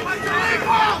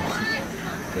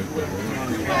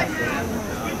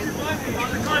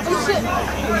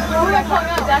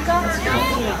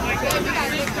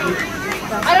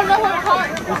 I don't know what to call it.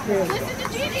 Listen to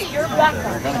Gigi, you're Becca.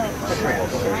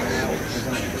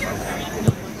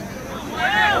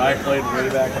 I played way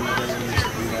back in the day when we used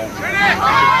to do that.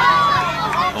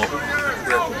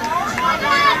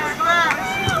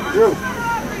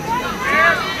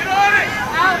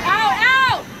 Out, out,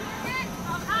 out!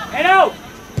 And out!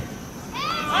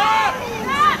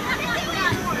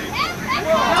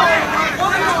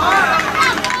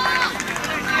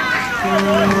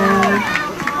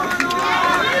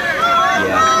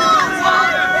 Yeah.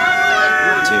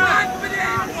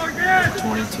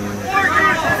 22.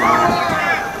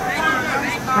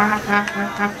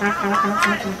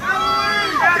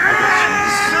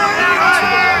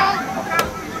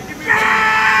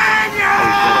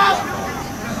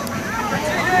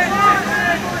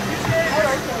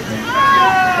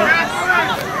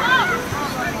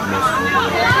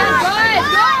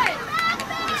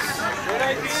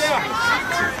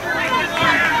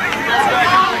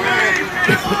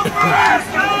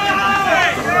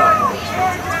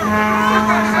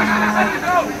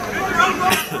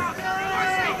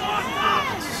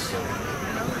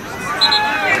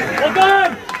 Well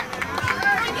done!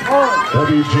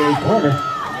 WJ corner.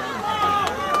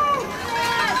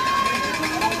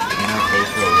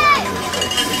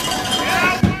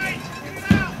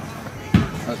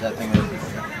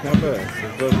 bad.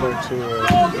 It does look too.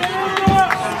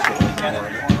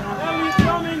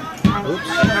 Oops.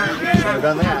 Should have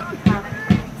done that.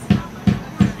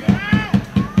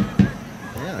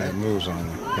 Yeah, that moves on.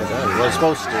 It was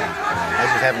supposed to. I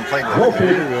just haven't played with it.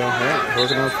 There you go. Yeah,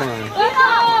 working on fine.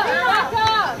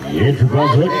 In for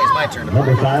Brunswick, Hey, it's my turn.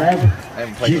 number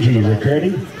 5, Gigi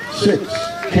McCurdy. 6,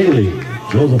 Kaylee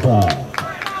Josepha.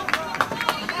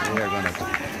 We are going to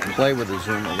play with the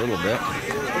Zoom a little bit.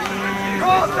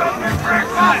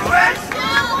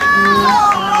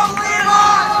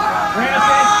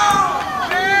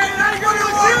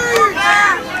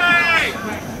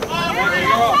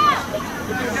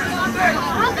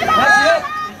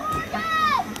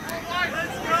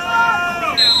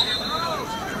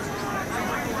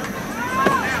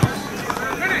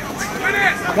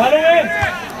 Got it in!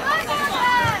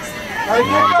 I'm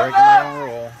breaking my own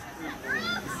rule.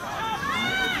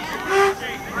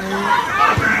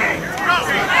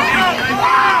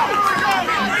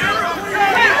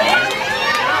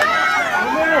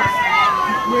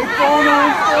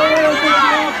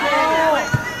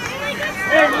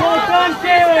 Hey, well done,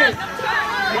 Kaylee!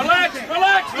 Relax,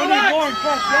 relax, relax!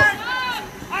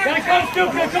 Gotta come,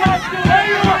 Stuka! Come on, Stuka! There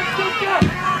you are, Stuka!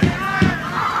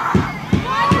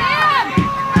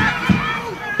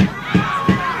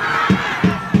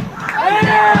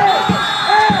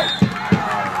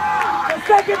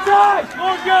 Second time!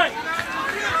 More good!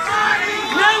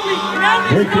 Now he's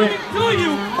coming to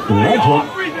you! Why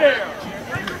Aubrey there?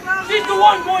 She's the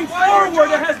one going forward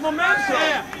that has momentum!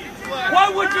 Why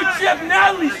would you chip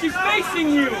Natalie? She's facing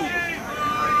you!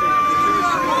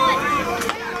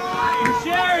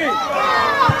 Sherry!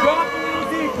 Drop a little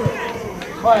deeper!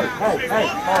 Hey!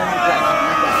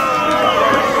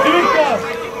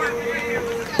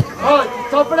 Alright,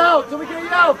 tough it out till we get you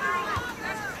out!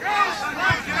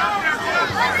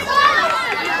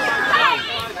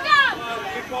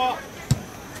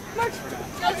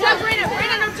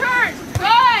 Brina, no turn!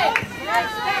 Good!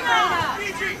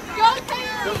 Go,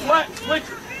 The flat, switch it!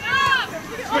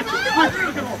 Switch it!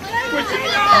 Switch it!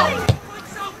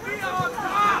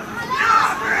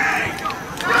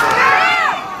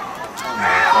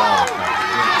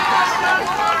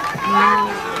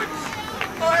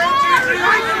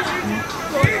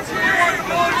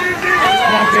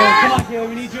 Come on, Caleb,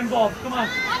 we need you involved. Come on.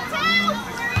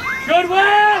 Good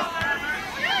West!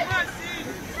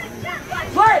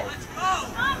 Play!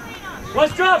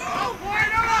 Let's drop!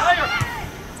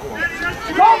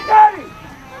 Go, Daddy!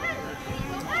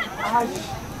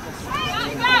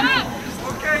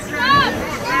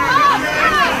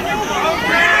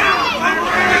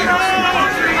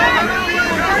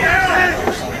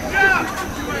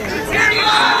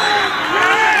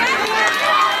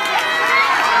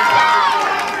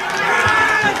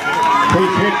 Free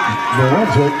kick,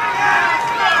 Brunswick.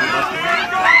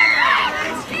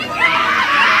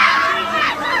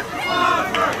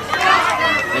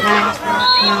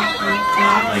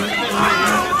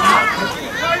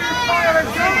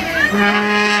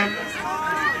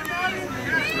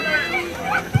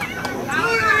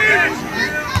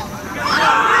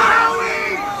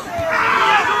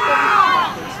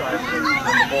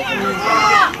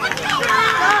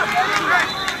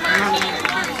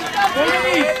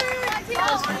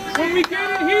 When we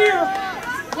get in here,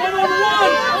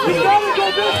 one-on-one, we gotta go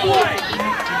this way.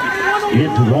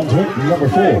 Into Brunswick, number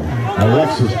 4,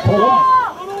 Alexis Polo.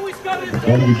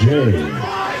 WJ.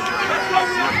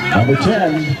 Number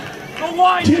 10,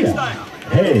 Tia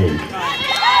Hay.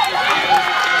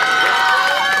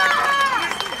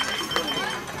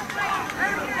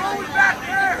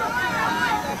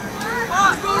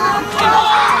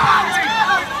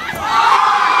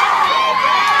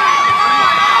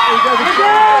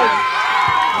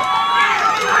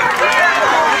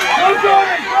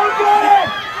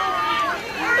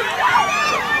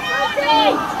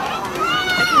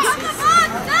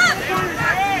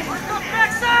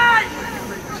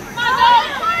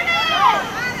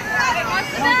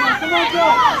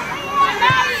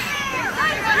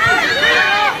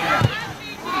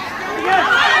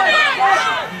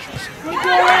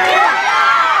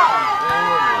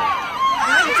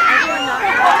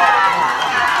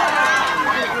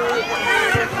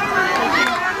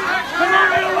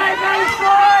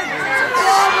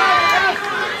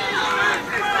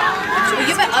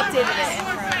 Updated it in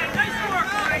front.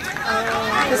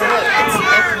 Because look, it's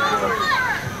everywhere.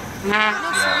 No,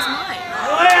 so is mine.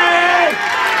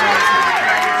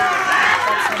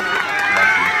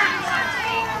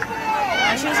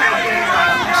 She doesn't update it.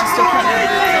 She still can't do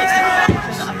it.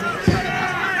 She's not updating it.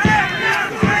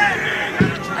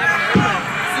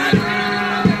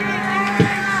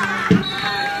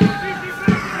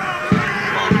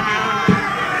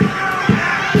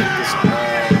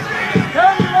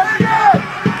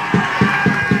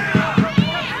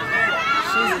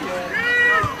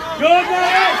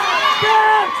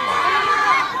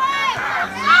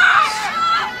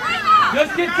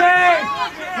 contain.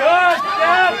 Good,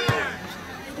 step.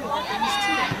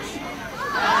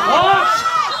 Walsh.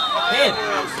 Man.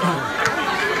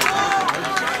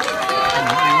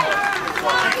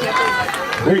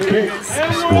 Great kick.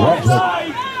 Brunswick.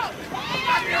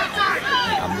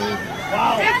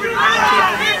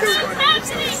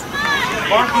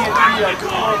 Wow.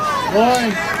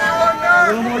 Lauren, a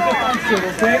little more defensive,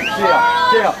 okay?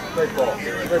 Yeah. Great ball.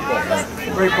 Great ball.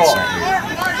 Great ball.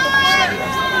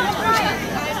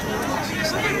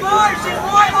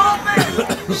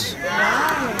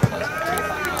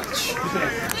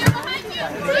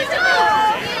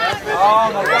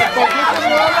 Oh my God! Go get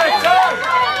him on that toe.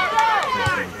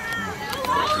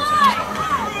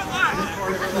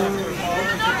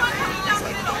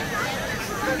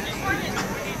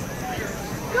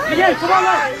 Yeah, come on,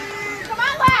 lad. Come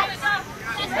on, lad.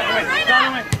 Down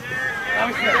away. Now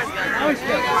he's good. Now he's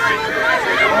good.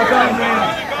 Well done, man.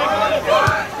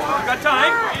 Got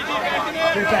time?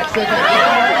 Straight back, straight back.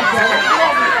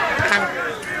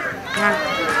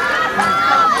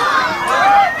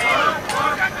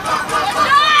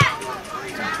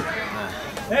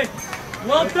 Hey,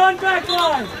 well done, back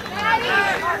line.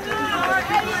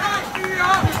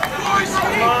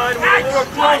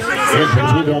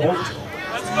 Infantry double.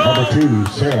 Number 2,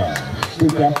 Sarah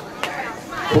Stuka.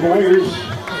 For the Warriors,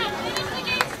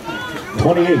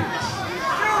 28,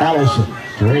 Allison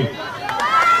Drake.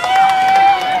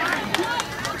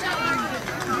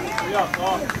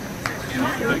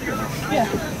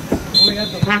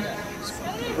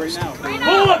 Right now.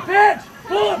 Pull it, pitch!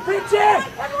 Pull it, pitch it!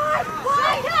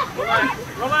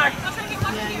 Relax.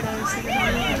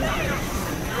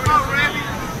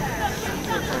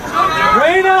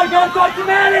 Reina, gotta talk to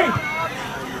Manny!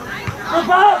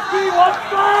 Grabowski,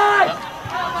 1-5!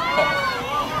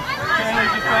 Kaylee,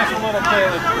 just pass a little,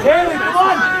 Kaylee. Kaylee, come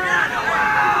on!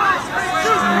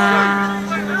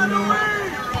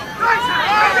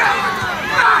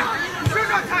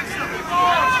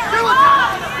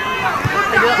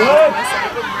 Good!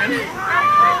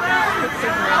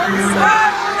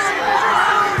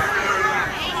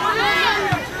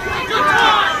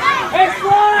 Hey,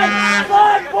 slide!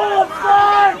 Slide, pull him,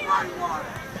 slide!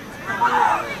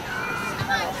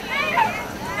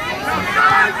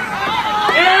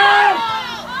 Yeah!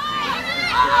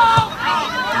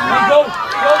 Go,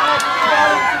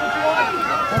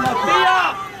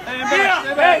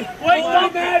 hey, wait,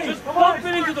 don't Maddie! Just bump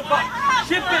it into the box.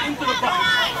 Shift it into the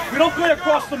box. We don't play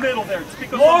across the middle there. It's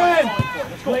because Lauren,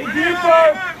 play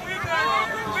deeper!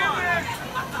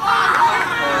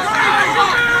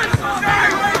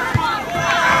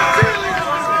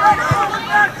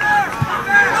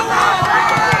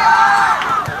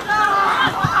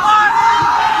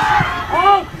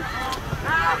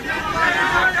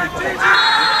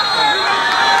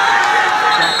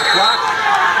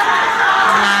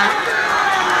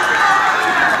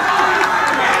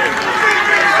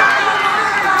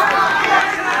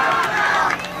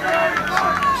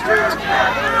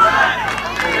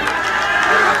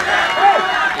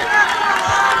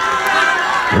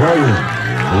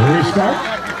 Restart.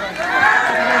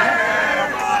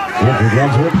 Here for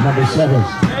Brunswick, number 7,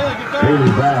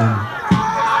 Bailey Brown.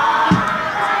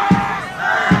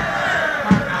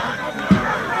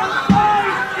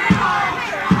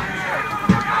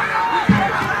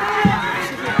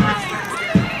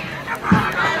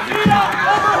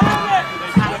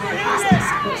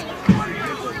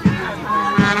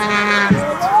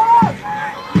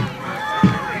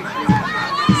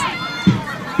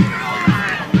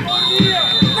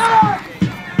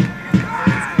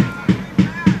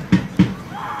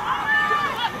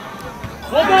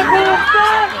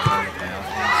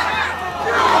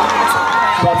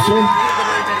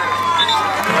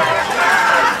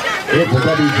 It's a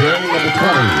WJ number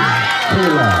 20,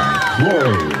 Kayla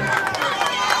Flory.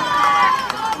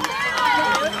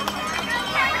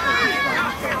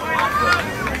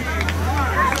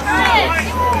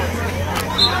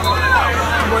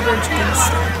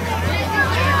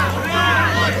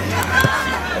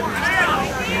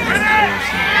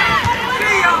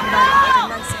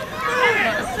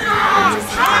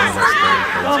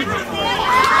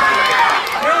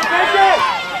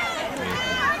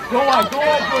 Go wide,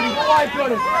 Cody, go wide,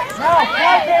 Cody. Now,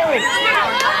 fly, Bailey.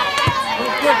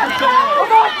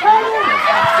 Come on, Cody!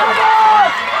 Come on!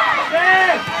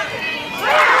 Stand!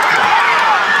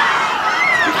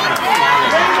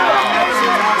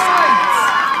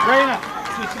 Reina,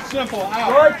 it's simple. Out.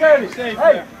 All right, Katie. Safe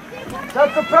Hey, there.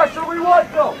 that's the pressure we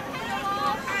want, though.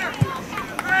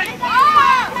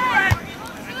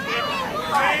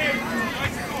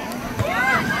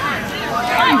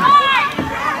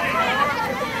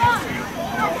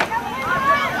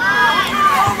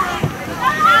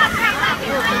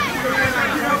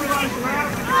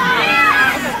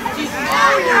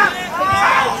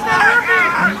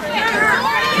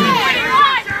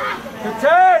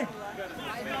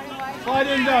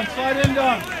 Tight end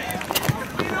done.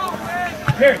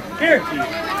 Here.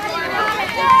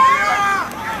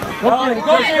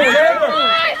 Go for it.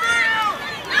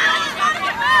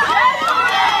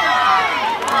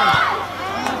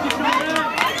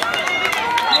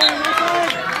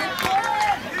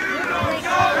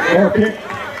 Okay.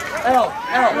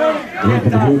 Here for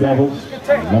the Blue Devils,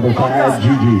 number 5,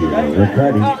 Gigi,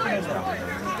 Riccardi.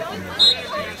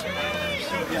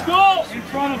 Go! In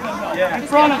front of them, though. Yeah. In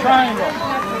front of triangle.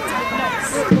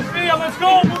 Sophia, let's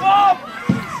go! Move up!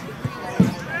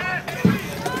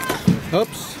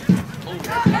 Oops.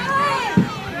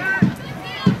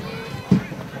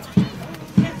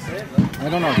 I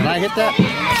don't know. Did I hit that?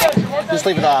 Just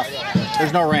leave it off.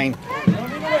 There's no rain.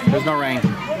 There's no rain.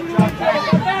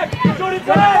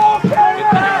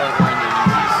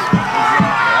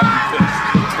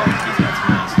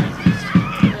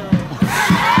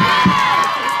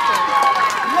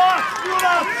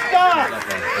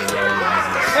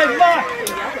 Hey, Luck!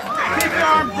 Keep your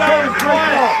arms down and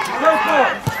triangle!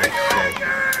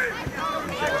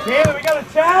 Taylor, we got a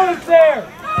challenge there!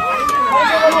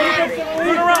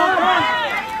 Turn around, turn!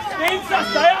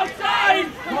 Stay outside!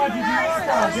 Come on, Gigi,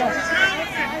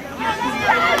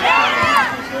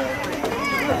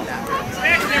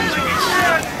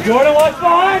 Jordan, what's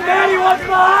behind? Maddie, what's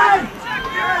behind?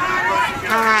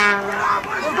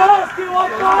 Lebowski,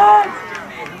 what's behind?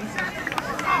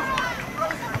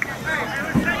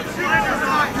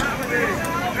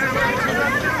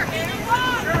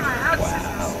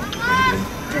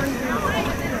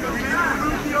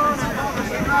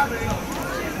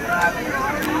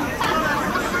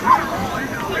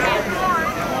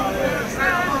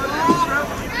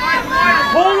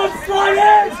 Pull him, slide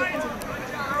in!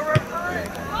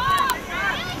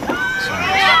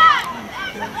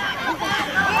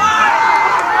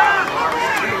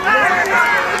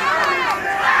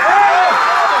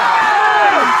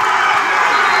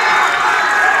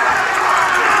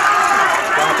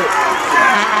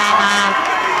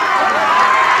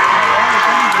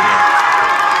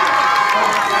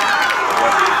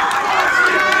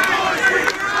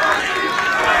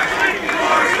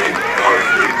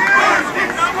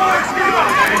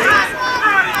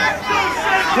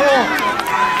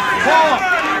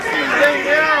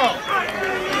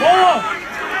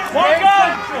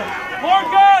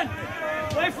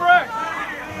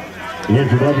 In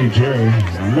for WJ,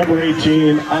 number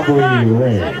 18, Aubrey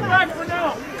Ray.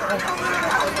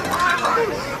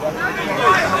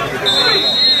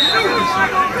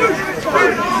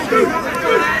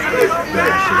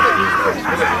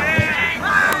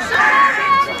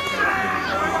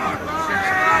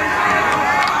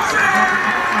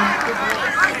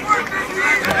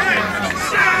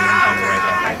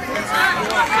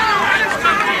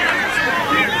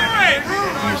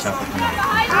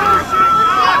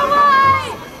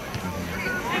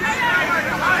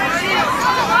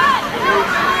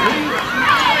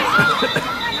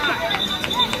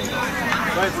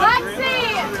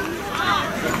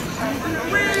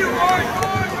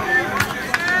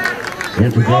 In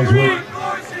for Brunswick,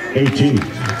 18,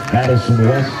 Madison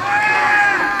West.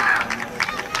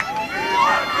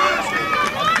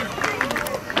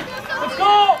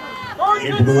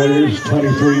 In for the Warriors,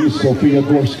 23, Sophia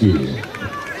Gorski.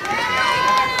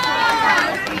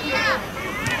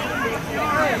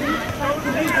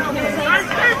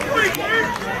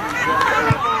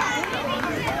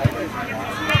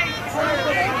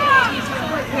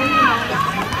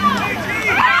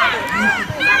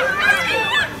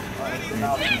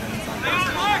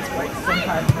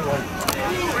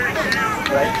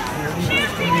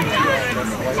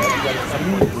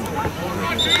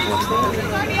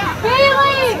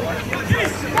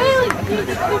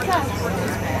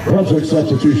 Brunswick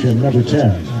substitution, number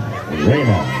 10,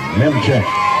 Raina Nemchek.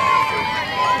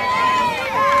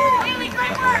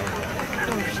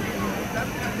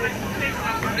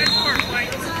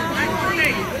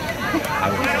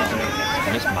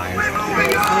 Miss Myers.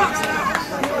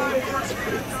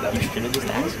 You should have just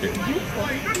asked her. You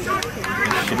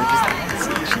should have just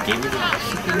asked. She gave me the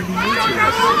answers.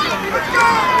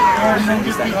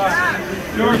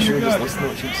 You should have just listened to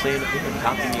what she was saying and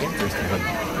copied the answers to him.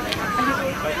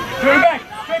 Straight back!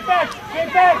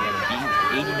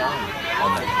 89 on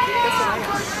that.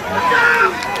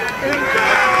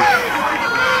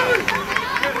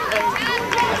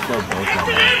 I feel both of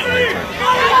them.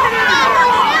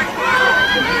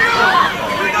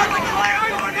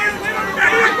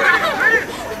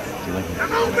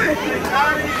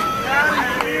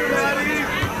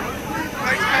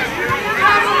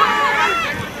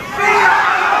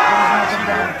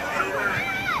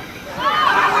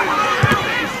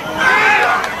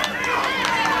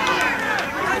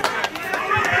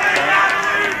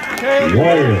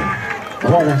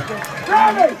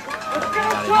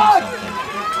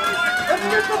 Let's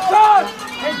get the touch!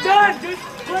 Hey, Dad, just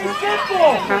play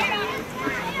simple!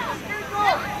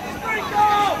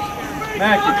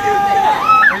 Mackie,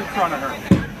 in front of her.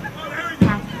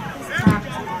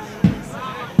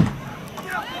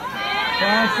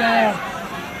 Sam.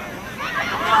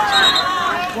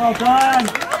 Well done.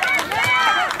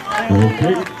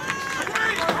 Okay.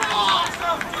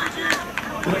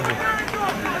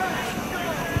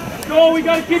 Go, we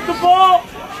gotta keep the ball.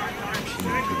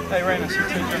 Hey, Raina, see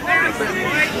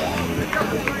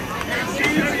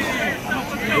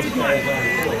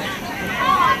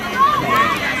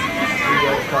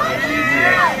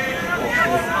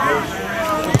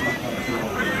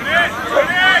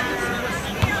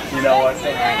You know what?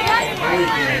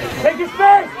 Take your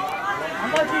space!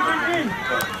 I'm like EVP.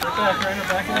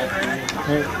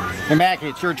 Hey, Mackie,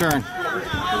 it's your turn.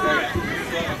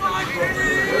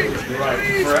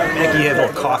 Mackie had a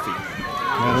little coffee. You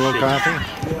want a little coffee?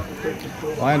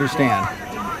 Well, I understand.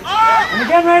 And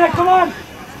again, Raina, come on!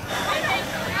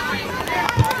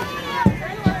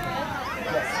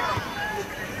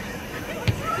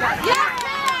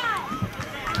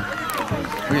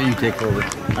 Here, you take over.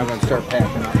 I'm going to start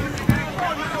packing up.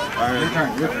 All right, your turn.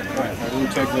 All right, I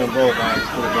didn't take the ball down and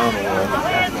put it down a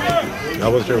little. I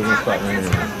was sure we were going to start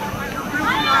anyway.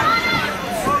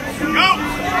 Go!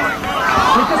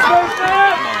 Take the space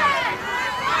there!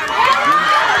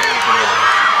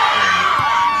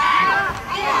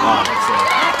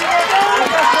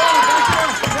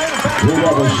 Good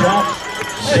other shot.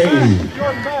 Saved.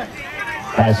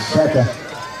 By Sarka.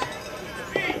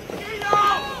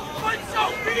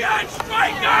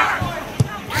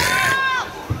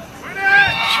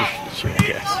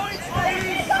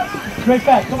 Straight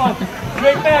back, come on.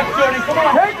 Straight back, Jody, come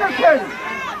on. Take her, Katie!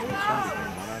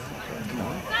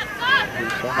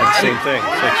 Like the same thing.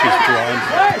 It's like she's drawing.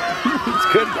 It's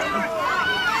good though.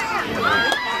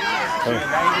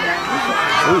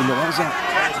 Ooh, no, what was that?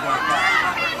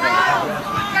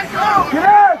 Get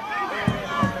out!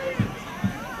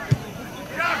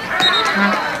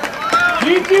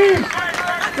 GG!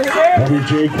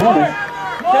 WJ corner.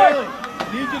 Kelly!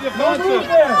 Need the Don't move defensive.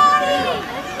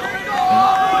 there!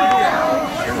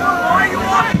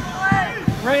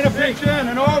 Raina, pitch in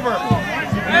and over.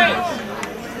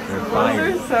 Those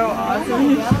are so awesome.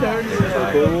 He showed me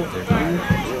that.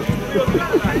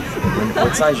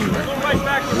 What size are you wearing?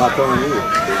 I'm not throwing you.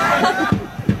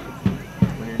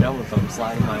 When you're done with them,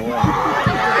 slide in my way.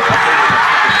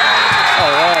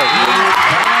 All right.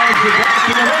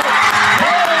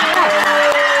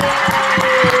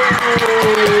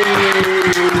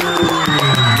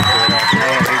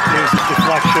 There's the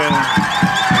deflection.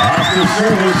 After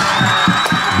service,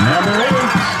 number 8,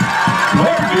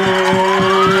 Morgan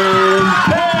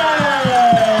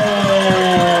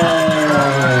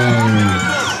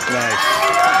Nice.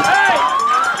 Hey!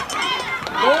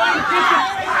 Go in and get the...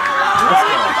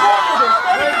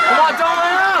 Come on, don't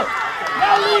let out!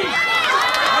 Now lead!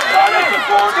 Start at the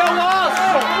corner! Go Walsh!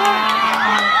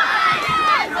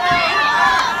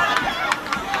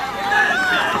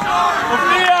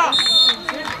 Sophia!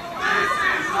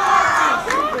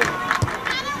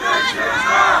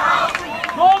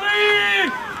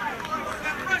 Goalie!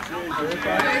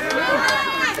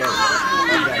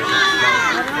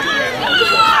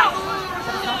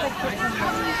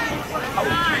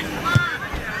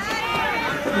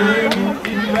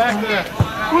 Back there.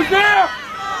 Who's there?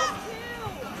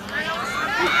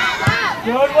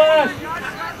 Good one.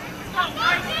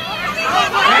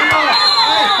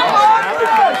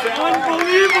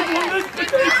 Unbelievable.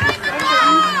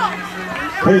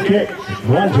 Free kick,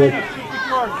 Brunswick.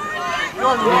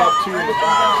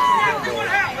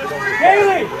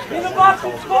 Haley, in the box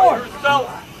and score.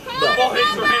 The ball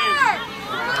hits her hand.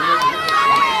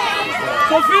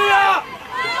 Sophia!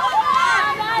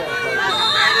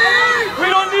 We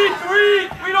don't need three.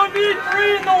 We don't need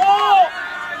three in the wall.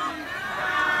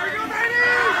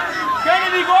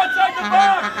 Kennedy, go outside the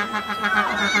box.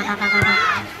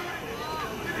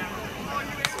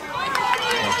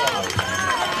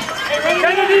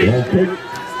 Kennedy,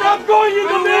 stop going in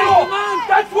the middle.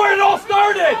 That's where it all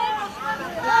started.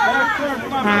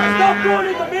 Stop going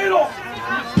in the middle.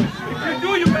 If you do,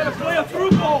 you better play a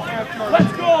through ball.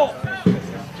 Let's go.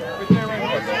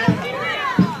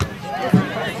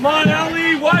 Come on,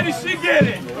 Ellie. Why did she get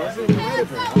it?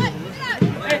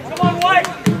 Hey, come on, White.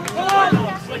 Come on.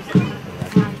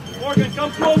 Morgan,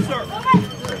 come closer.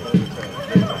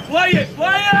 Play it.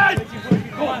 Play it.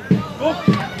 Go on. Go.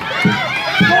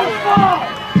 Don't foul.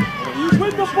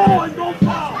 Win the ball and don't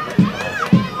foul.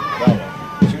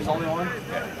 She was the only one?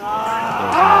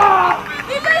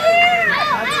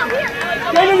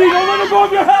 Kennedy, don't let her go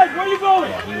over your head. Where are you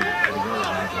going?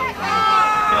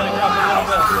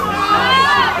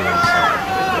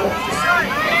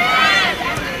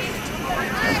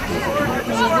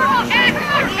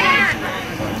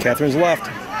 Catherine's left.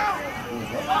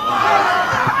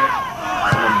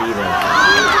 Someone beat her.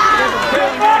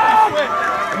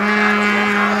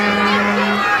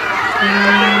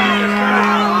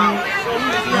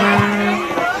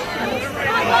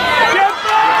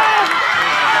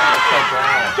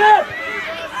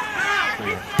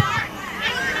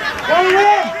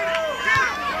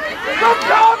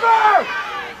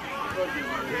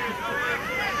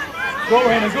 Go,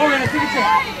 Rana, take a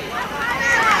chance.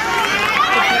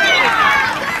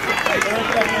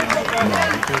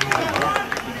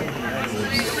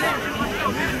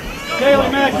 Taylor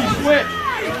Mackey, switch.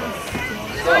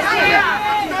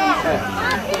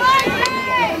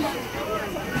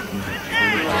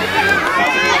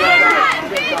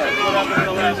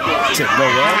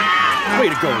 Noel. Way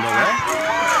to go, Noel.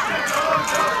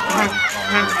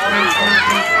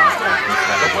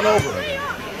 Open over.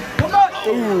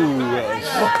 Ooh,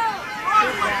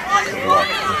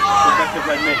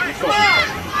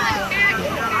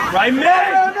 right mid!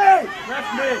 Left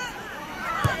mid!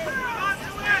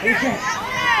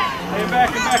 Hey, back.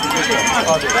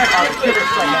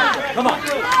 Come on.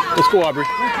 Let's go, Aubrey. 6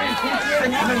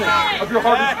 minutes of your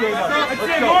hardest game. Let's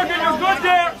go. Morgan, you're good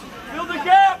there. Fill the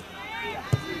gap.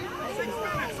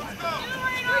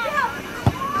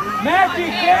 Matthew,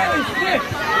 Kelly, switch.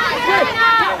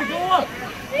 Kelly, go up.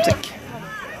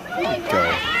 Go.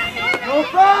 No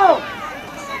foul.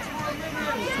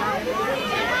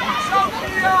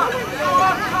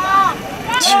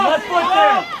 Let's put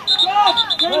there.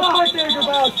 Let's put there,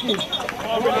 Grabowski.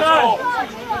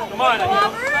 Come on.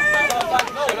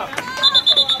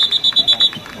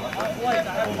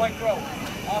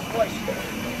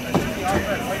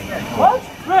 What?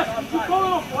 Chris, you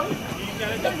calling off white?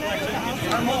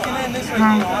 I'm looking in this way. I'm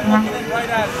looking in right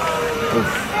at it.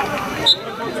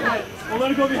 Well, let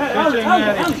it go behind. Alex,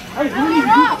 you need to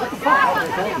do it. What the fuck?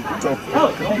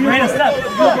 Alex, Brandon, step.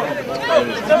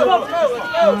 Step up.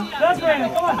 That's Brandon,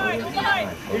 come on.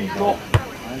 Here you go.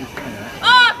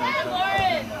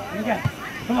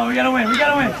 Come on, we gotta win.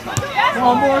 Come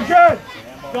on, more good.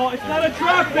 No, it's not a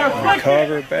drop there.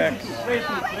 Cover back.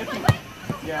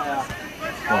 Yeah.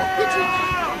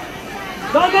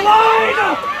 Down the line!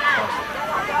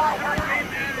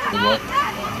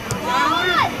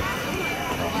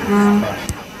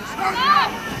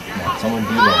 Someone be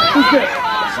there.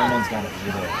 Someone's got to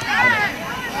be there.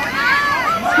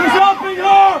 He's helping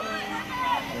her!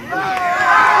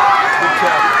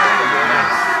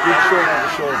 Good short on the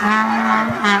shoulder.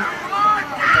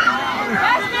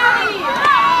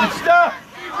 Good stuff!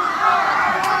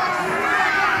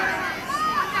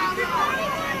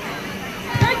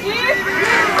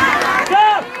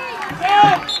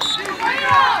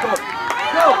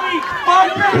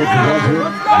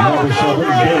 Number 7,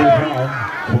 Gary Brown.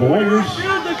 For the Warriors,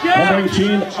 number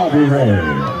 18, Aubrey Ray.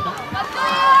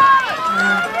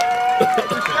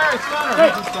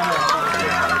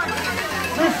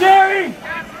 Tertiary!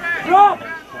 Drop!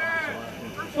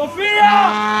 Sophia!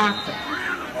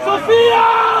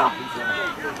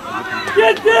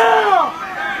 Get there!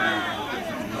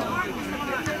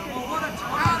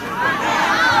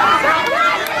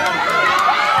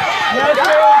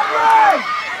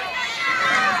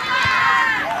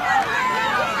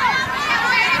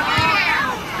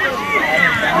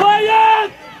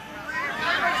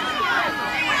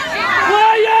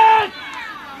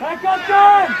 Back up,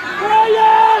 John!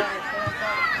 Brilliant!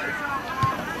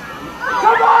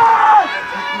 Come on!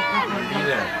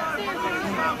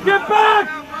 Get back!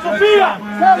 Sophia!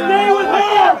 Stay with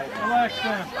her! Relax,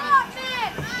 Sam.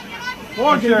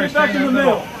 Morgan, get back in the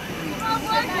middle.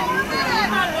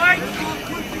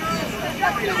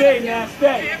 Stay, man,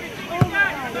 stay.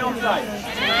 Stay on side.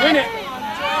 Win it.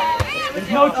 There's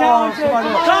no challenge here.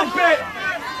 Dump it!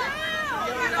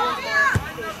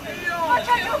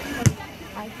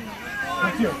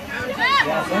 Right here.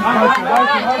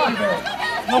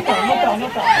 No foul.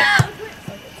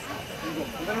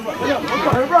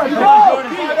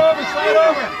 Slide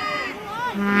over.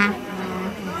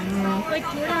 Like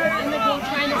you're in the game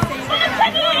trying to save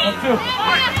it.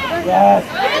 Yes.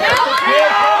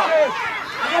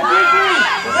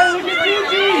 Look at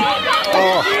DG.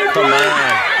 Oh, come on.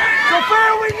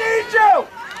 Sophia, we need you.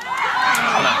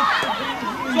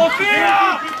 Sophia!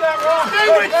 Stay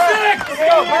with 6! Let's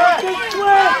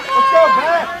go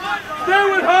back! Stay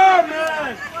with her,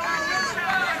 man!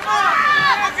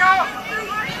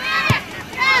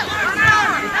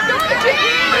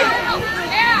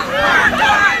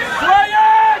 Play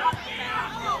it!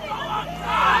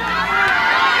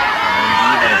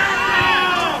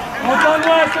 Well done,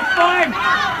 Wes, it's fine!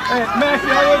 Hey,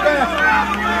 Maxie, all the way back!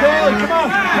 Bailey, come on!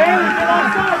 Bailey, get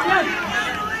outside, yes!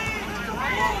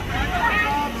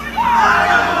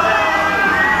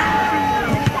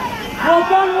 Well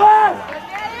done, Wes!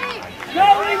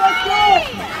 Kelly, let's go!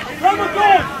 Run with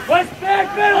it! West back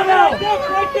middle now!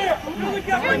 Right there! Really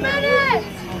got 2 minutes!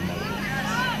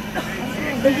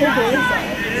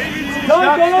 Go,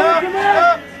 come in!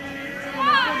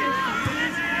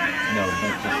 No,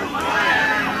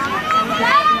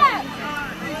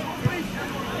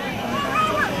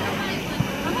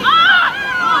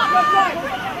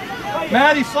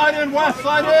 Maddie, slide in, West,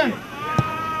 slide in.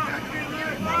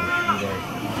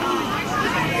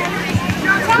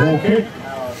 Goal kick.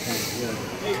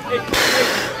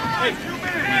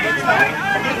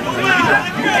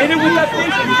 Hit it with that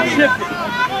fish, shift it.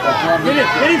 Hit it,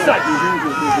 hit inside.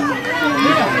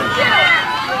 Yeah.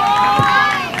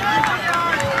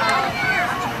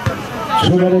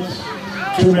 2 minutes,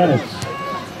 2 minutes.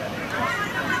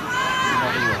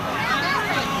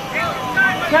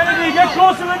 Kennedy, get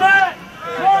closer to that.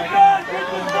 Well done, get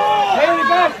the ball. Haley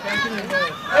back.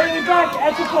 Haley back,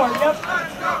 at the court, yep.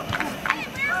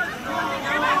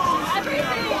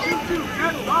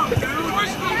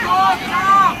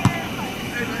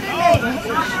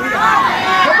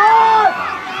 Come on!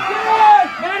 Good!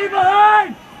 Maddie behind!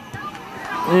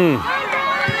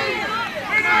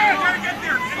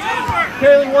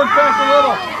 Kaylee, work back a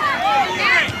little.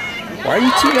 Why are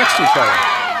you two next to each other?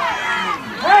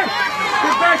 Hey!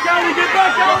 Get back, Ellie! Get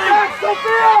back, Ellie! Get back,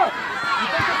 Sophia! You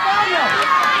take the foul now.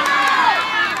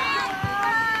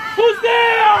 Who's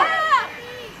there?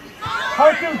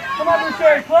 Parker, come on,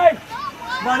 Brunswick, play!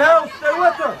 Come on, Elle, stay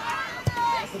with her!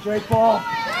 That's a great ball.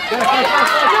 Hit it!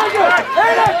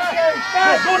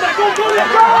 Go, there, go, go, there,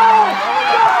 go!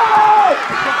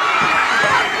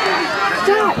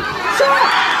 Shot! Shot!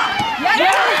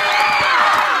 Yes!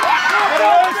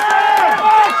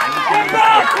 Get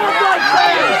back!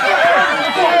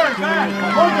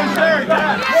 Morgan,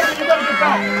 back! Morgan, you gotta get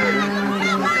back!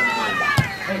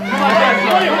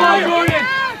 Come on, Morgan!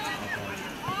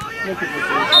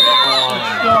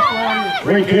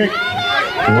 Free kick.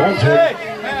 Brunswick.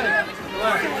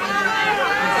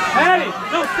 Maddie!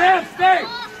 No, Sam, stay!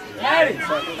 Maddie!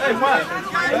 Hey, West.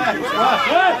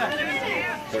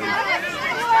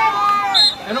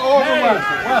 And over, West.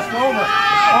 West, over.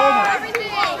 Over.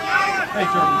 Hey,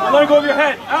 Jordan. Don't let it go over your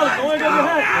head. Alex, don't let it go over your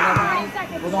head.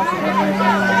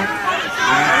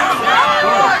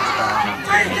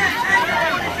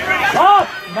 Up!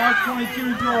 Mark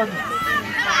 22, Jordan.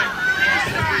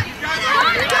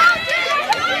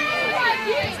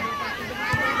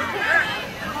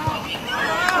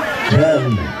 Ten,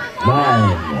 9,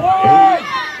 8,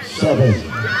 7,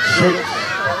 6,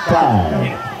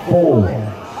 5, 4,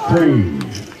 3,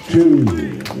 2,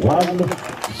 1,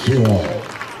 0.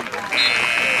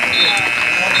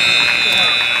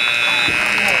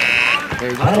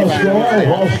 Final score,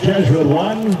 Walsh Jesuit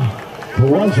 1,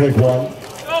 Brunswick 1.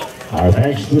 Our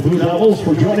thanks to the Blue Devils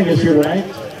for joining us here tonight.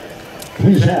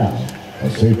 Please have a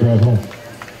safe drive home.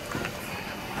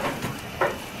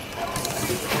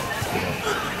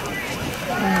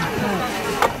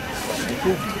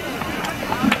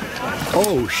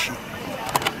 Oh, shit.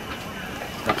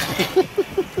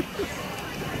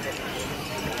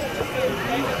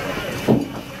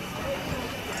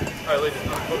 All right, ladies,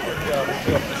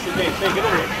 take it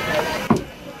over.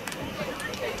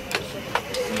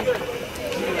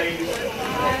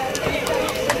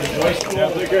 Yeah,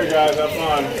 take care, guys. Have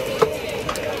fun.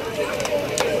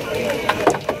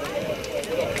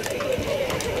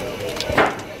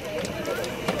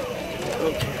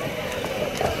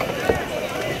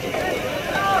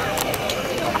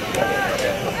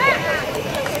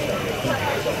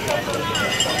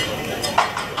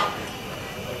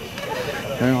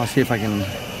 I'll see if I can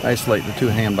isolate the two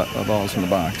balls in the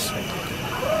box.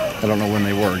 I don't know when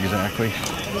they were exactly.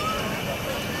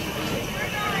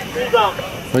 Pull down.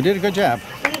 But I did a good job.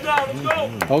 Pull down.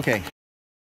 Let's go. Okay.